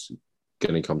was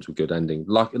going to come to a good ending.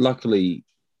 Luckily,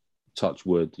 touch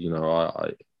wood,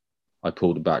 I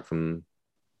pulled it back from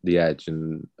the edge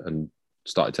and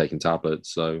started taking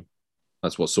tablets. So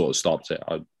that's what sort of stopped it.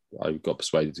 I got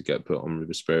persuaded to get put on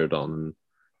risperidone, and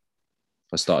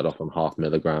I started off on 0.5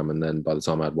 milligram, and then by the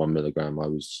time I had 1 milligram, I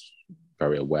was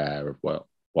very aware of what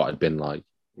I'd been like.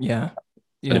 Yeah.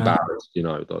 And embarrassed, I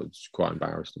was quite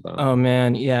embarrassed about it. Oh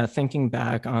man, yeah. Thinking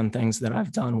back on things that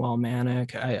I've done while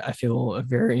manic, I feel a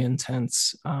very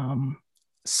intense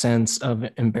sense of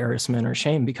embarrassment or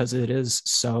shame because it is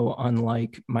so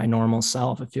unlike my normal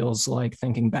self. It feels like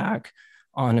thinking back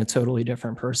on a totally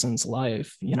different person's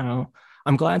life.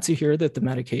 I'm glad to hear that the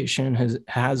medication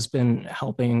has been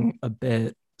helping a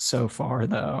bit so far,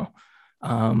 though.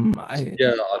 I think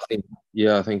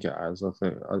it has.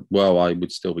 I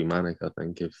would still be manic. I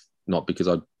think if not because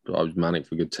I was manic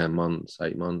for a good 10 months,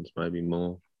 8 months, maybe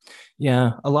more.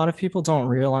 Yeah, a lot of people don't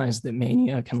realize that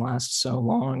mania can last so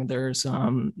long. There's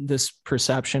this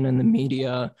perception in the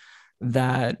media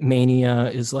that mania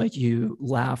is like you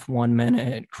laugh 1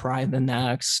 minute, cry the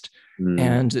next,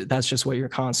 and that's just what you're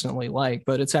constantly like.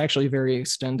 But it's actually very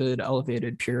extended,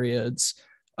 elevated periods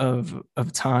of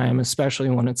time, especially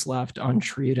when it's left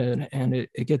untreated, and it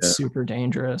gets super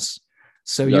dangerous.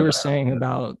 So you were saying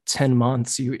about 10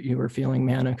 months you were feeling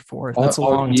manic for. That's a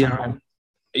long time.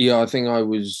 Yeah, I think I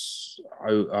was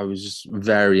just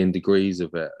varying degrees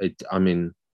of it.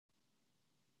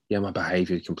 My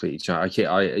behavior completely changed.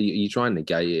 You try and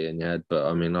negate it in your head, but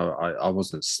I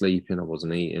wasn't sleeping, I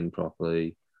wasn't eating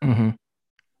properly. Mm-hmm.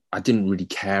 I didn't really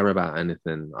care about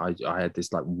anything. I had this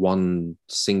one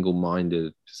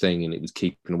single-minded thing, and it was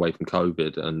keeping away from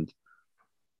COVID. And,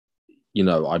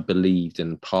 I believed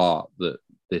in part that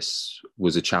this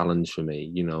was a challenge for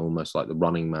me, almost like the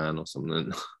Running Man or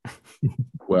something,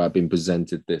 where I've been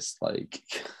presented this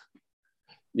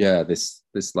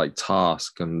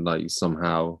task, and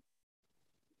somehow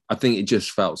I think it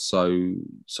just felt so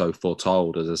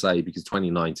foretold, as I say, because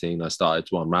 2019 I started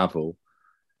to unravel.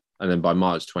 And then by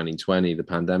March 2020, the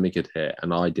pandemic had hit,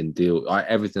 and I didn't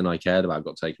everything I cared about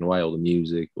got taken away, all the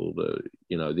music, all the,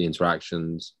 the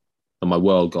interactions, and my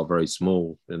world got very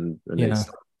small, and it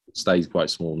stays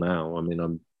quite small now.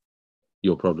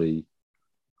 You're probably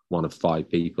one of 5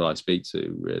 people I speak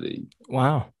to, really.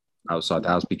 Wow. Outside the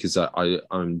house, because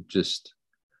I'm just,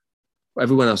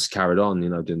 everyone else has carried on,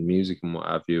 doing music and what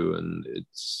have you, and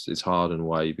it's hard in a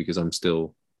way because I'm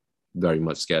still very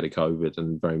much scared of COVID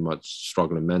and very much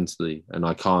struggling mentally, and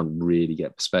I can't really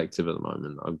get perspective at the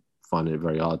moment. I'm finding it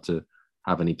very hard to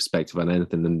have any perspective on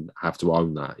anything and have to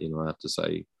own that. I have to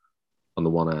say, on the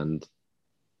one hand,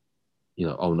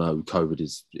 oh no, COVID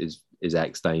is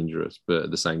X dangerous, but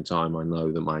at the same time, I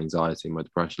know that my anxiety and my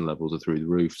depression levels are through the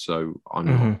roof. So I'm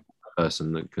not a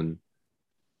person that can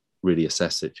really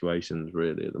assess situations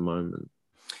really at the moment.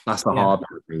 That's the hard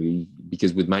thing,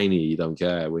 because with mania you don't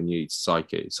care. When you're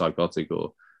psychotic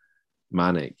or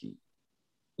manic,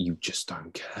 you just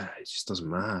don't care. It just doesn't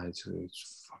matter.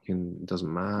 It's fucking, it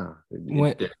doesn't matter.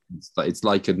 It's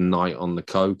like a night on the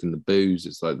coke and the booze.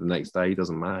 It's like the next day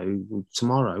doesn't matter.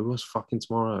 Tomorrow, what's fucking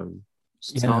tomorrow?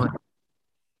 It's time.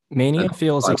 Mania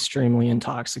feels extremely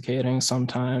intoxicating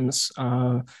sometimes.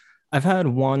 I've had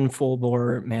one full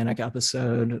bore manic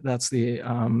episode. That's the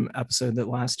episode that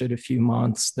lasted a few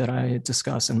months that I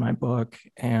discuss in my book.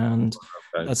 And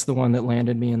that's the one that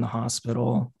landed me in the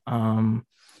hospital.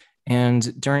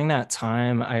 And during that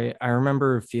time, I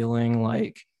remember feeling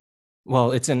like,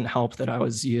 well, it didn't help that I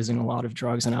was using a lot of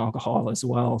drugs and alcohol as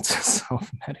well to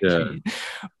self-medicate. Yeah.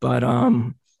 But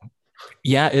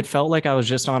it felt like I was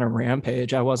just on a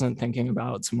rampage. I wasn't thinking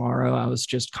about tomorrow. I was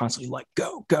just constantly like,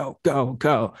 go, go, go,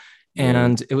 go.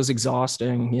 And it was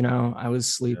exhausting. I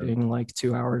was sleeping like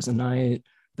 2 hours a night.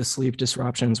 The sleep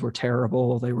disruptions were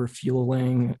terrible. They were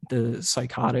fueling the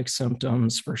psychotic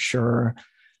symptoms for sure.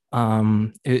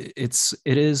 It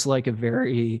is like a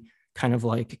very kind of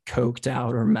like coked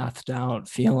out or methed out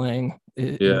feeling.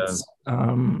 It's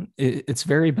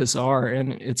very bizarre,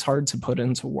 and it's hard to put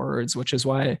into words, which is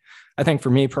why I think for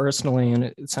me personally, and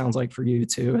it sounds like for you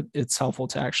too, it's helpful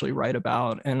to actually write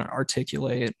about and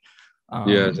articulate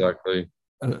exactly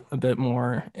a bit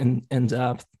more in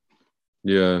depth.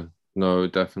 No,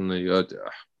 definitely. I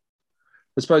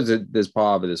suppose there's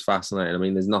part of it that's fascinating. I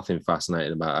mean, there's nothing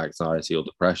fascinating about anxiety or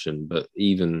depression, but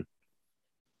even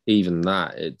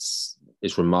that, it's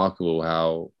remarkable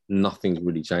how nothing's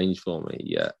really changed for me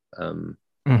yet.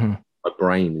 My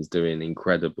brain is doing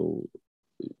incredible,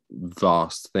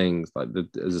 vast things. Like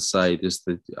as I say,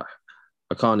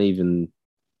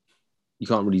 you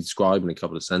can't really describe in a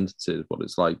couple of sentences what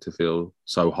it's like to feel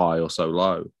so high or so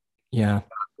low. Yeah.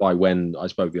 Like when I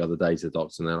spoke the other day to the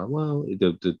doctor, and they're like, well,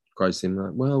 the crisis team,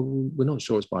 like, well, we're not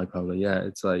sure it's bipolar yet.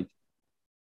 It's like,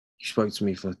 you spoke to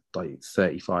me for like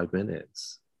 35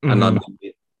 minutes. And I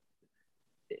mean,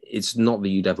 it's not that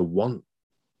you'd ever want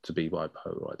to be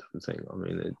bipolar, I don't think. I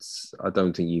mean, I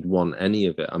don't think you'd want any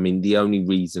of it. I mean, the only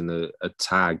reason a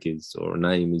tag is, or a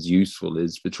name is useful,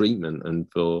 is for treatment and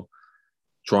for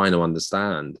trying to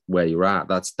understand where you're at.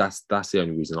 That's the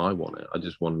only reason I want it. I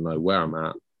just want to know where I'm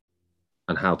at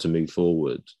and how to move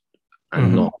forward,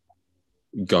 and not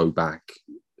go back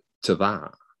to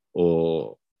that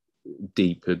or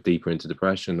deeper into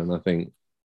depression. And I think,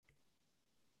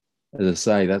 as I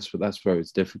say, that's where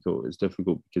it's difficult. It's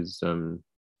difficult because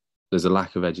there's a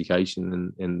lack of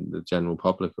education in the general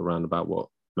public around about what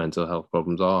mental health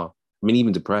problems are. I mean,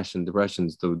 even depression's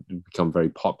become very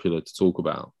popular to talk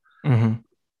about.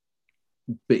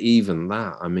 But even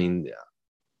that, I mean,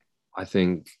 I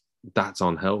think that's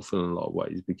unhelpful in a lot of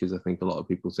ways, because I think a lot of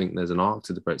people think there's an arc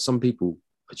to depression. Some people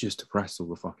are just depressed all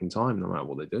the fucking time, no matter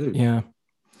what they do.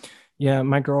 Yeah,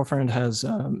 my girlfriend has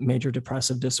major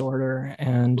depressive disorder,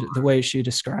 and the way she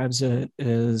describes it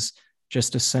is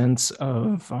just a sense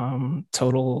of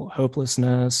total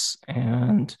hopelessness,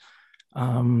 and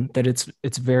that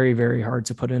it's very, very hard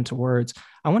to put into words.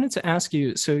 I wanted to ask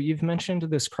you, so you've mentioned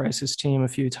this crisis team a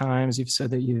few times. You've said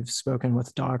that you've spoken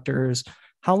with doctors.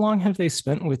 How long have they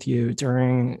spent with you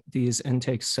during these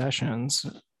intake sessions?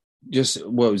 It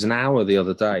was an hour the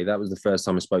other day. That was the first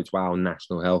time I spoke to our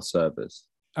National Health Service.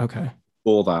 Okay.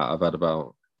 Before that, I've had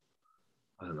about,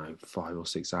 5 or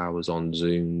 6 hours on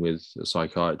Zoom with a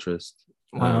psychiatrist.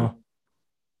 Wow.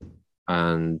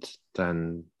 And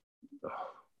then a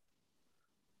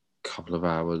couple of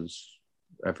hours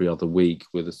every other week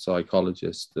with a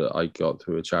psychologist that I got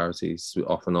through a charity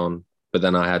off and on. But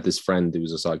then I had this friend who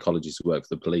was a psychologist who worked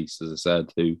for the police, as I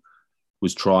said, who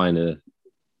was trying to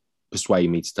persuade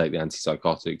me to take the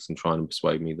antipsychotics and trying to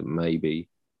persuade me that maybe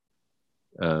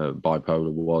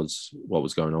bipolar was what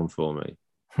was going on for me.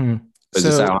 As I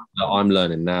say, I'm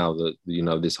learning now that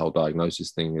this whole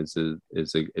diagnosis thing is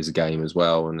a game as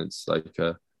well, and it's like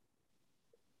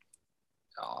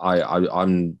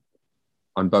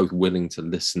I'm both willing to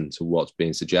listen to what's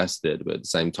being suggested, but at the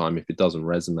same time, if it doesn't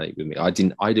resonate with me, I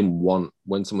didn't want,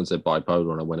 when someone said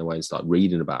bipolar and I went away and started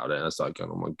reading about it, and I started going,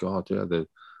 oh my god, yeah,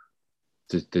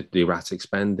 the erratic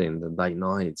spending, the late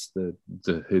nights,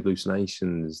 the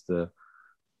hallucinations, the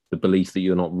belief that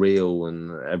you're not real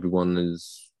and everyone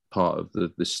is part of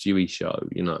the Stewie show,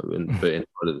 you know, and but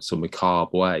in some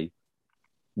macabre way.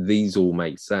 These all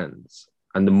make sense.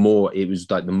 And the more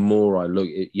the more I look,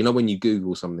 you know, when you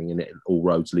Google something and all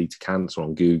roads lead to cancer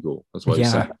on Google, that's what you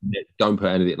say. Don't put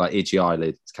anything like itchy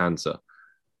eyelid, it's cancer.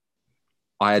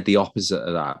 I had the opposite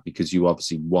of that because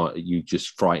you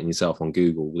just frighten yourself on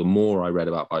Google. The more I read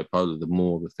about bipolar, the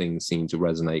more the things seemed to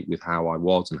resonate with how I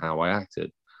was and how I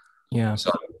acted. Yeah.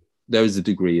 So there is a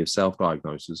degree of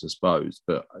self-diagnosis, I suppose,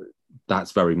 but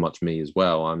that's very much me as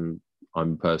well. I'm a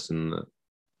person that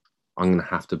I'm going to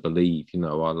have to believe, you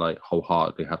know, I like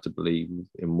wholeheartedly have to believe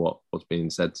in what's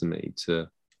being said to me to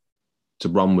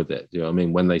run with it. You know what I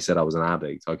mean? When they said I was an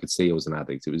addict, I could see I was an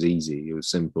addict. It was easy. It was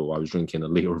simple. I was drinking a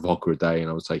liter of vodka a day and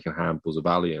I was taking handfuls of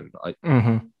Valium.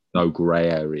 No gray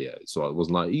area. So I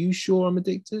wasn't like, are you sure I'm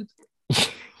addicted?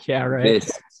 Yeah, right.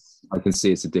 I can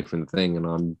see it's a different thing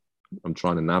and I'm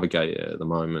trying to navigate it at the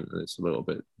moment. And it's a little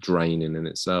bit draining in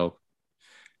itself.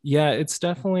 Yeah, it's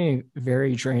definitely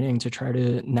very draining to try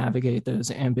to navigate those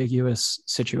ambiguous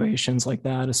situations like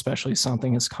that, especially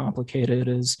something as complicated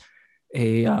as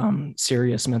a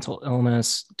serious mental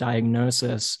illness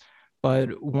diagnosis.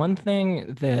 But one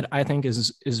thing that I think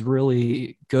is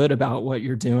really good about what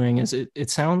you're doing is it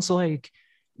sounds like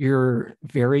you're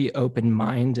very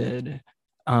open-minded,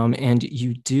 and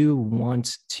you do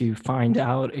want to find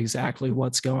out exactly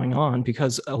what's going on,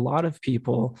 because a lot of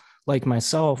people like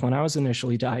myself, when I was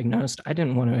initially diagnosed, I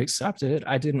didn't want to accept it.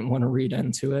 I didn't want to read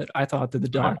into it. I thought that the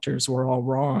doctors were all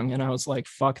wrong. And I was like,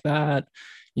 fuck that.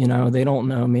 You know, they don't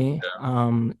know me.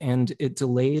 And it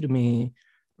delayed me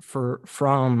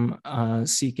from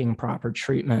seeking proper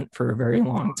treatment for a very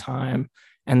long time.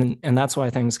 And that's why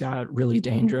things got really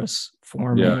dangerous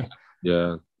for me.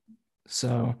 Yeah.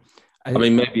 So I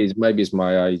mean, maybe it's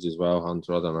my age as well,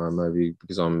 Hunter. I don't know. Maybe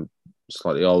because I'm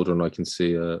slightly older and I can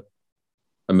see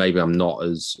and maybe I'm not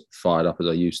as fired up as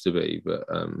I used to be, but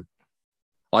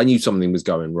I knew something was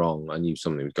going wrong. I knew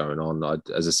something was going on.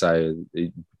 As I say,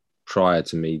 prior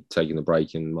to me taking the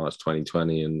break in March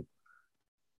 2020 and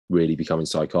really becoming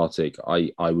psychotic,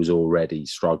 I was already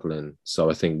struggling. So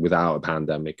I think without a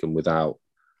pandemic and without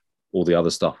all the other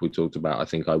stuff we talked about, I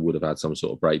think I would have had some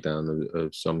sort of breakdown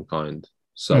of some kind.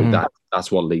 So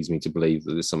that's what leads me to believe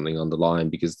that there's something underlying,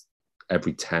 because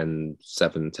every 10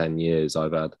 years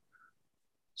I've had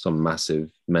some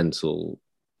massive mental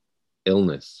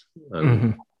illness.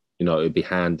 And, you know, it'd be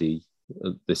handy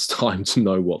at this time to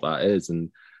know what that is. And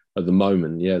at the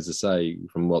moment, yeah, as I say,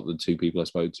 from what the two people I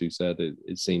spoke to said,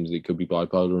 it seems it could be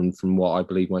bipolar. And from what I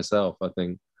believe myself, I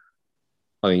think,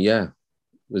 yeah,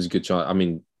 there's a good chance. I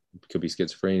mean, it could be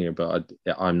schizophrenia, but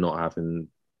I'm not having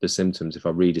the symptoms. If I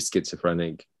read a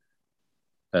schizophrenic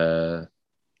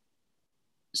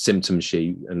symptom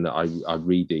sheet and I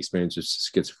read the experience of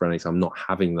schizophrenics, I'm not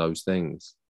having those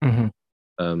things.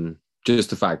 Just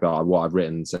the fact that what I've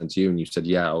written and sent to you and you said,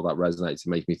 yeah, that resonates, it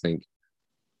makes me think,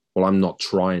 well, I'm not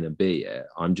trying to be it.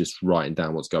 I'm just writing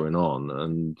down what's going on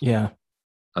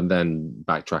and then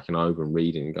backtracking over and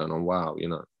reading and going on, wow, you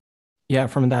know. Yeah,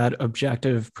 from that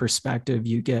objective perspective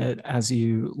you get as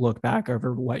you look back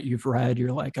over what you've read,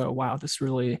 you're like, oh, wow, this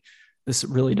really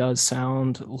does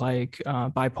sound like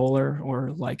bipolar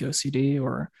or like OCD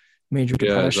or major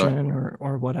depression, exactly.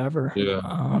 or whatever.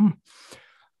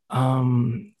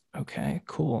 Okay,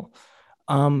 cool.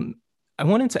 I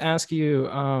wanted to ask you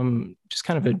just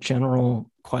kind of a general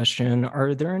question.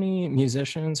 Are there any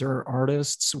musicians or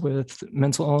artists with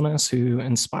mental illness who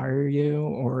inspire you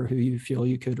or who you feel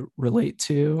you could relate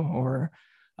to, or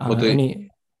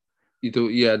any?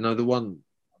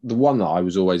 The one that I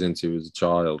was always into as a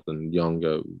child and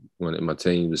younger, when in my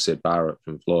teens, was Syd Barrett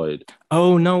from Floyd.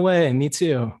 Oh, no way. Me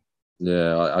too.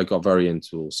 Yeah, I got very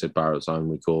into Syd Barrett's own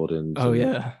recordings. Oh,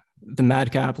 yeah. The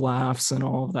madcap laughs and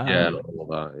all of that. Yeah, all of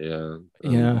that, yeah.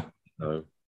 Yeah. You know,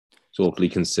 it's awfully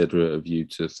considerate of you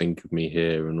to think of me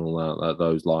here and all that,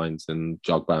 those lines, and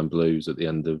Jug Band Blues at the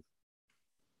end of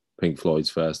Pink Floyd's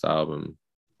first album.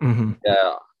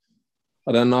 Yeah,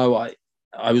 I don't know.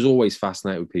 I was always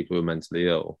fascinated with people who are mentally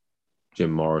ill.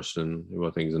 Jim Morrison, who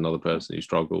I think is another person who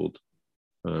struggled.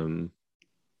 Dave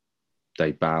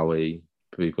Bowie,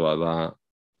 people like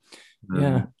that.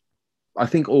 Yeah. I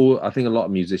think a lot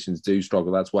of musicians do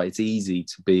struggle. That's why it's easy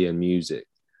to be in music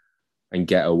and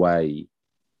get away.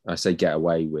 I say get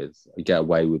away with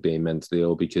being mentally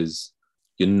ill, because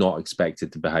you're not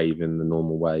expected to behave in the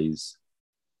normal ways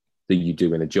that you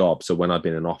do in a job. So when I've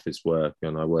been in office work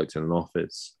and I worked in an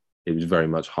office, it was very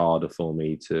much harder for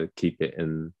me to keep it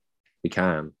in the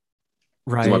can.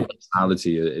 My Right.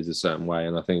 personality is a certain way,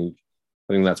 and I think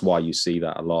that's why you see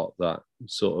that a lot. That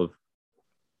sort of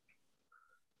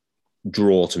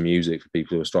draw to music for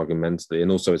people who are struggling mentally,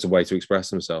 and also it's a way to express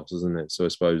themselves, isn't it? So I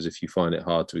suppose if you find it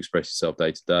hard to express yourself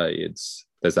day to day,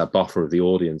 there's that buffer of the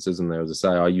audience, isn't there? As I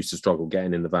say, I used to struggle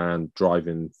getting in the van,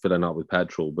 driving, filling up with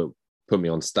petrol, but put me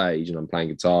on stage and I'm playing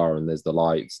guitar and there's the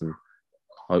lights, and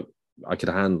I could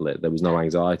handle it. There was no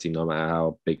anxiety, no matter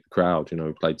how big the crowd.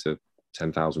 We played to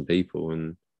 10,000 people,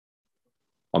 and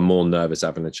I'm more nervous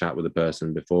having a chat with a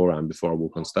person before I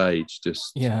walk on stage.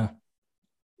 Just Yeah.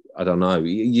 I don't know. I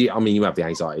mean, you have the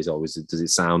anxieties always. Does it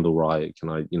sound all right? Can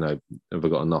I, have I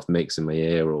got enough mix in my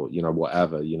ear, or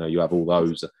whatever? You have all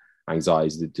those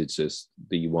anxieties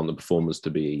that you want the performance to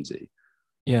be easy.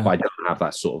 Yeah. But I don't have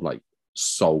that sort of like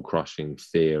soul crushing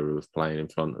fear of playing in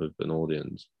front of an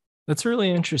audience. That's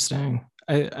really interesting.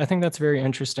 I think that's very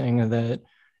interesting that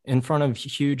in front of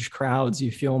huge crowds, you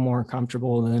feel more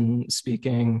comfortable than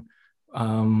speaking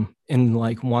in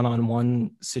like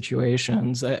one-on-one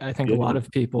situations. I think a lot of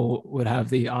people would have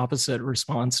the opposite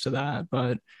response to that.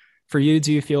 But for you,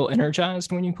 do you feel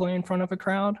energized when you play in front of a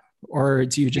crowd, or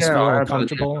do you just feel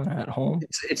comfortable at home?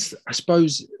 It's I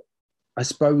suppose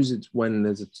it's when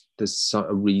there's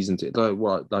a reason to,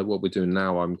 like what we're doing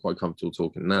now. I'm quite comfortable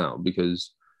talking now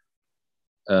because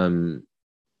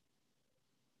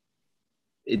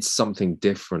it's something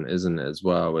different, isn't it, as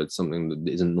well? It's something that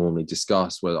isn't normally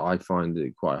discussed, where I find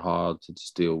it quite hard to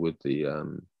just deal with the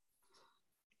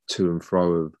to and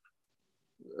fro of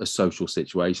a social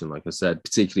situation. Like I said,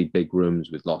 particularly big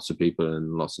rooms with lots of people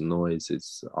and lots of noise.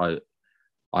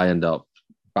 I end up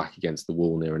back against the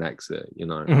wall near an exit,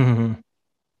 Mm-hmm.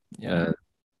 Yeah.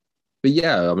 But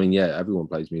yeah, I mean, yeah, everyone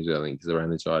plays music, I think, because they're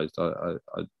energized.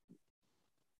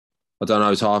 I don't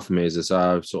know. It's hard for me, as I say.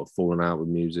 I've sort of fallen out with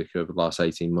music over the last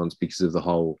 18 months because of the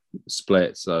whole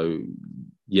split. So,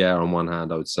 yeah, on one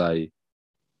hand, I would say,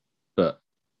 but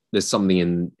there's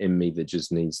something in me that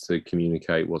just needs to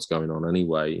communicate what's going on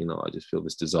anyway. I just feel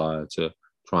this desire to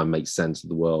try and make sense of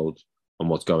the world and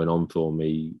what's going on for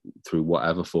me through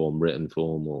whatever form, written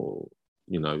form or,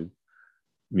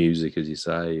 music, as you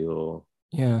say, or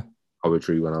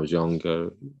poetry when I was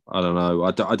younger. I don't know.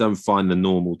 I don't find the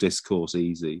normal discourse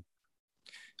easy.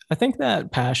 I think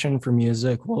that passion for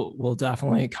music will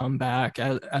definitely come back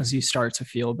as you start to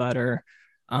feel better.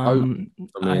 I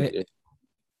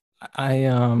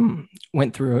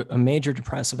went through a major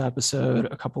depressive episode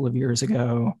a couple of years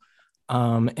ago,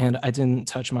 and I didn't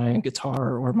touch my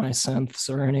guitar or my synths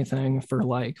or anything for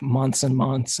like months and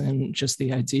months, and just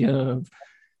the idea of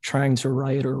trying to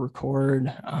write or record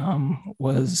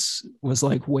was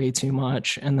like way too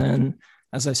much. And then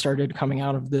as I started coming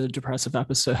out of the depressive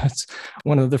episodes,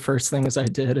 one of the first things I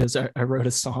did is I wrote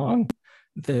a song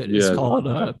that is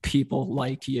called People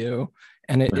Like You.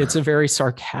 And it's a very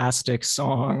sarcastic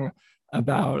song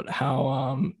about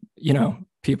how,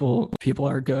 people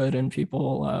are good and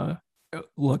people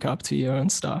look up to you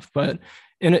and stuff, but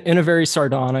in a very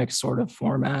sardonic sort of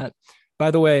format.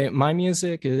 By the way, my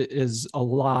music is a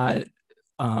lot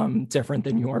different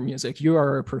than your music. You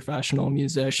are a professional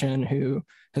musician who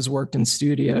has worked in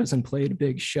studios and played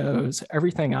big shows.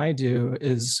 Everything I do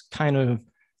is kind of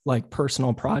like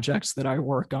personal projects that I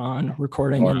work on,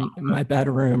 recording in my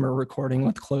bedroom or recording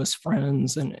with close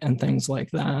friends and things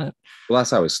like that. Well,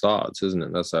 that's how it starts,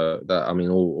 isn't it? I mean,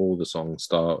 all the songs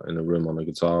start in a room on a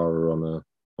guitar or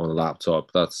on a laptop.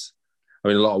 A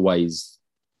lot of ways,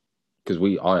 because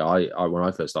I when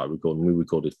I first started recording, we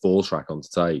recorded 4-track onto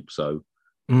tape. So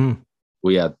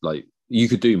we had like, you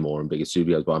could do more in bigger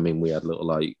studios, but I mean, we had little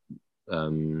like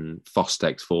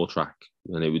Fostex 4-track,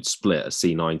 and it would split a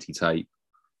C90 tape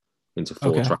into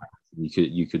 4 tracks.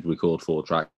 You could record 4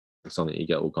 tracks on it. You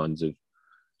get all kinds of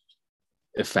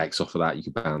effects off of that. You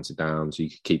could bounce it down, so you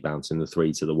could keep bouncing the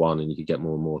 3 to the 1, and you could get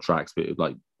more and more tracks, but it would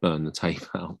like burn the tape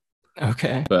out.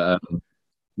 Okay. But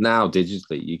now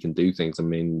digitally you can do things. I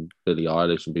mean, Billie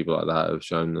Eilish and people like that have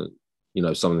shown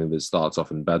that something that starts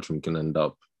off in the bedroom can end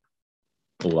up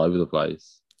all over the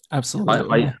place.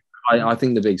 Absolutely. I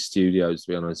think the big studios,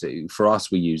 to be honest, for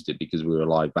us, we used it because we were a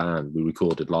live band. We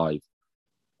recorded live,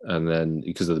 and then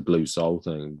because of the blue soul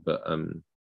thing. But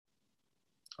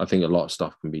I think a lot of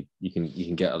stuff can be, you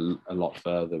can get a lot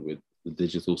further with the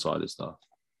digital side of stuff.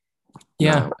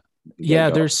 Yeah.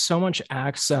 There's so much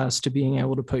access to being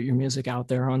able to put your music out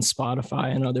there on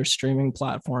Spotify and other streaming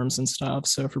platforms and stuff.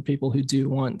 So for people who do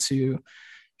want to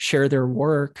share their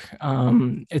work,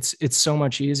 it's so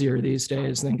much easier these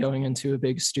days than going into a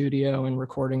big studio and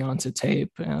recording onto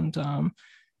tape. And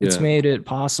it's made it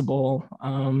possible.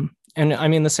 And I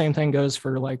mean, the same thing goes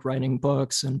for like writing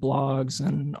books and blogs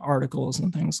and articles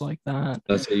and things like that.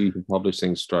 That's how you can publish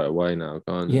things straight away now,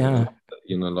 can't you? Yeah.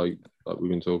 You know, like we've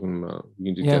been talking about,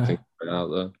 you can just get Yeah. things straight out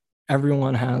there.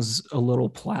 Everyone has a little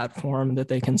platform that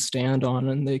they can stand on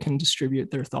and they can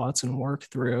distribute their thoughts and work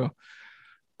through.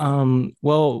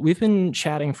 Well, we've been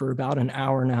chatting for about an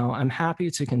hour now. I'm happy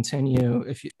to continue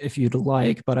if you'd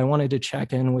like, but I wanted to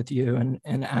check in with you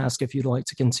and ask if you'd like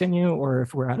to continue or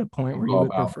if we're at a point where you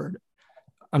would prefer to.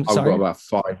 I'm I've got sorry. about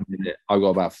 5 minutes. I've got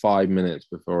about 5 minutes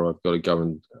before I've got to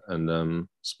go and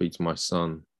speak to my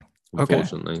son.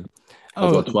 Unfortunately, Okay.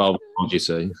 I've got 12. You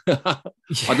see,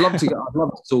 I'd love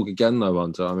to talk again, though,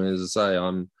 Hunter. I mean, as I say,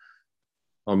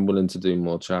 I'm willing to do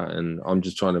more chatting. I'm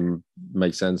just trying to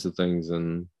make sense of things,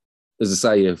 and as I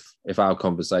say, if our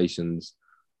conversations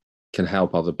can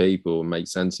help other people and make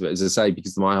sense of it, as I say,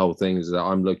 because my whole thing is that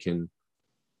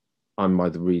I'm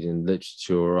either reading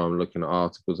literature or I'm looking at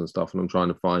articles and stuff, and I'm trying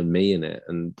to find me in it.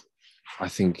 And I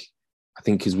think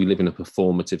because we live in a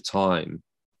performative time,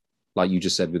 like you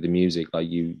just said with the music, like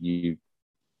you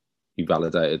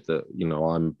validated that, you know,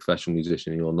 I'm a professional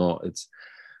musician, you're not.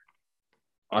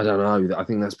 I don't know. I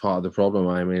think that's part of the problem.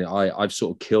 I mean, I've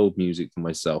sort of killed music for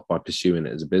myself by pursuing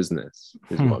it as a business,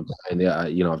 is what I'm saying. Yeah,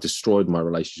 you know, I've destroyed my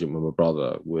relationship with my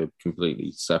brother. We're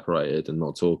completely separated and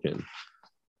not talking.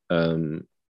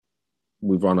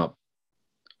 We've run up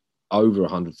over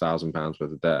 £100,000 worth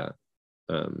of debt.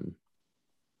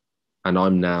 And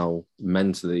I'm now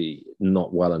mentally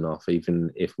not well enough, even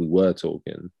if we were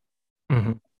talking,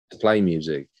 to play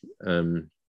music.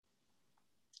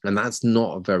 And that's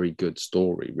not a very good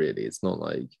story, really. It's not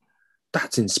like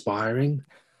that's inspiring,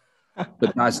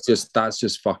 but that's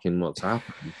just fucking what's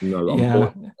happened. You know,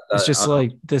 yeah, it's just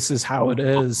like, this is how it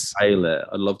is. I'd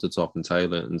love to top and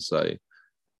tail it and say,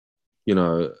 you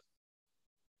know,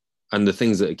 and the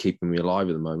things that are keeping me alive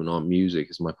at the moment aren't music.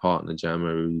 It's my partner,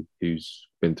 Gemma, who's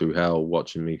been through hell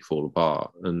watching me fall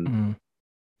apart. And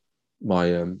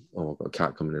my, I've got a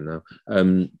cat coming in now.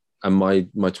 And my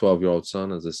 12-year-old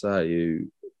son, as I say, who,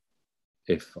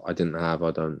 if I didn't have,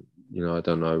 I don't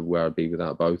know where I'd be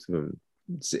without both of them.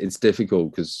 It's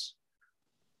difficult because,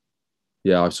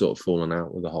 yeah, I've sort of fallen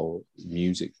out with the whole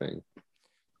music thing.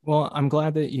 Well, I'm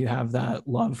glad that you have that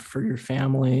love for your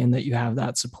family and that you have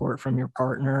that support from your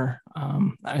partner.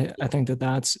 I think that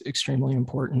that's extremely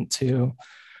important too.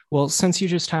 Well, since you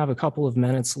just have a couple of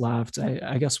minutes left,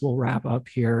 I guess we'll wrap up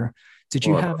here. Did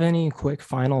you have any quick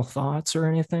final thoughts or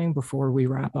anything before we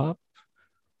wrap up?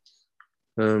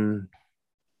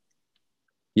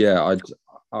 Yeah,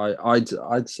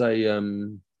 I'd say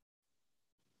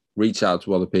reach out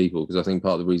to other people, because I think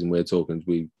part of the reason we're talking is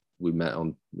we met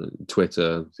on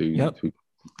Twitter through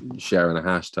sharing a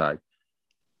hashtag.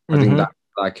 I think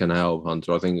that can help,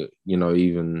 Hunter. I think, you know,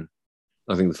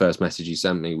 I think the first message you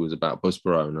sent me was about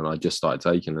Buspirone, and I just started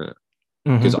taking it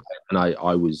because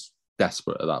I was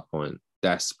desperate at that point,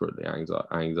 desperately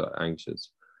anxious,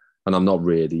 and I'm not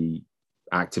really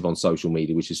active on social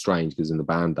media, which is strange because in the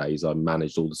band days I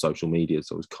managed all the social media,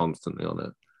 so I was constantly on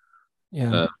it.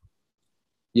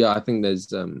 I think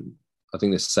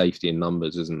there's safety in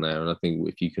numbers, isn't there? And I think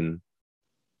if you can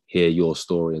hear your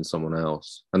story in someone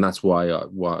else, and that's why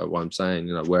I'm saying,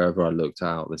 you know, wherever I looked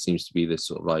out, there seems to be this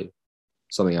sort of like,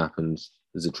 something happens,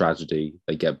 there's a tragedy,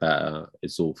 they get better,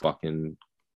 it's all fucking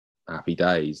happy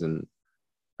days. And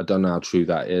I don't know how true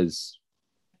that is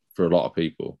for a lot of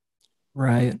people.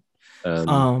 Right.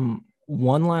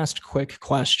 One last quick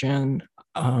question.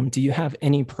 Do you have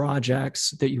any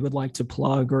projects that you would like to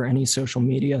plug, or any social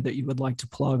media that you would like to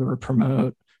plug or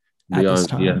promote at this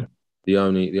time? Yeah, the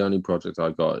only project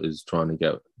I got is trying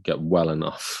to get well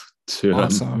enough to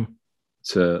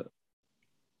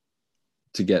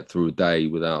to get through a day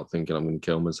without thinking I'm going to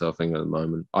kill myself. I think at the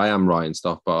moment I am writing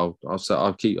stuff, but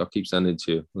I'll keep sending it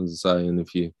to you, as I say, and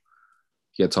if you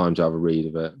get time to have a read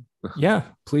of it. Yeah,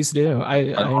 please do. I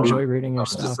enjoy reading your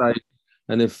stuff.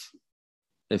 And if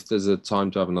there's a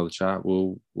time to have another chat,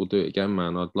 we'll do it again,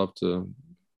 man. I'd love to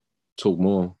talk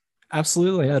more.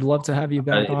 Absolutely. I'd love to have you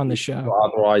back on the show.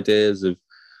 Other ideas of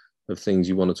things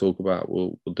you want to talk about,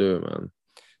 we'll do it, man.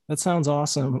 That sounds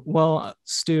awesome. Well,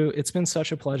 Stu, it's been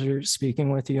such a pleasure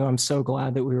speaking with you. I'm so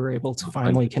glad that we were able to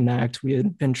finally connect. We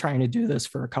had been trying to do this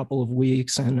for a couple of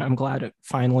weeks, and I'm glad it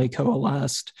finally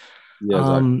coalesced. Yeah,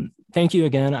 exactly. Thank you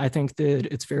again. I think that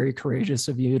it's very courageous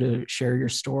of you to share your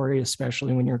story,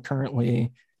 especially when you're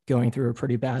currently going through a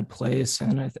pretty bad place.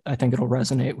 And I think it'll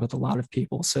resonate with a lot of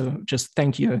people. So just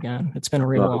thank you again. It's been a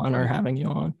real honor having you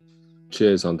on.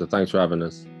 Cheers, Hunter. Thanks for having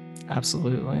us.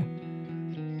 Absolutely.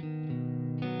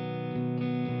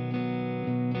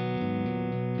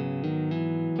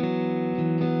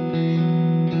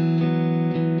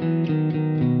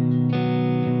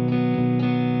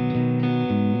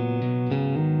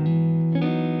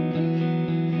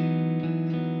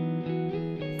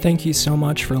 Thank you so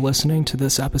much for listening to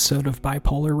this episode of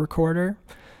Bipolar Recorder.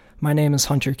 My name is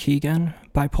Hunter Keegan.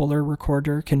 Bipolar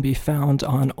Recorder can be found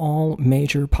on all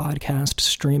major podcast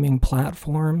streaming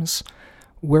platforms.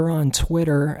 We're on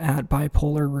Twitter at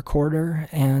Bipolar Recorder,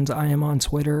 and I am on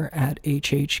Twitter at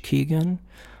HHKeegan.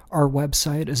 Our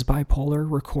website is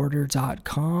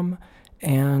bipolarrecorder.com,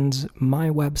 and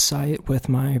my website with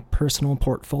my personal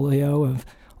portfolio of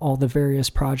all the various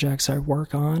projects I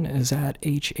work on is at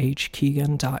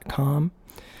hhkeegan.com.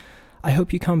 I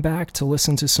hope you come back to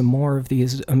listen to some more of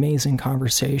these amazing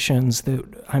conversations that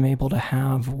I'm able to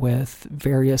have with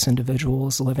various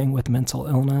individuals living with mental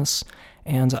illness,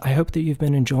 and I hope that you've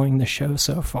been enjoying the show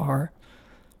so far.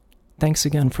 Thanks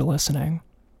again for listening.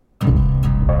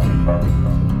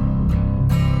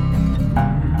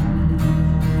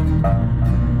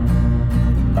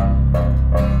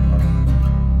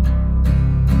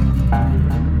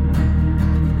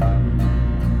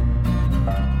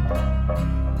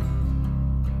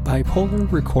 Bipolar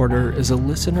Recorder is a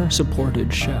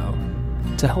listener-supported show.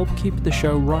 To help keep the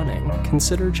show running,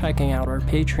 consider checking out our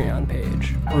Patreon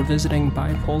page or visiting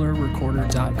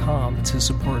bipolarrecorder.com to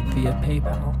support via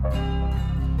PayPal.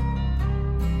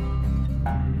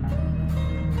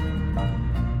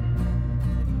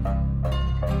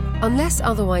 Unless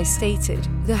otherwise stated,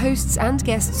 the hosts and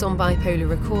guests on Bipolar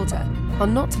Recorder are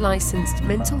not licensed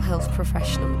mental health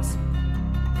professionals.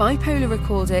 Bipolar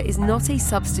Recorder is not a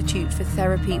substitute for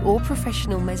therapy or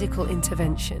professional medical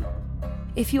intervention.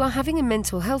 If you are having a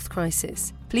mental health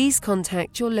crisis, please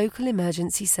contact your local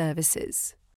emergency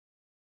services.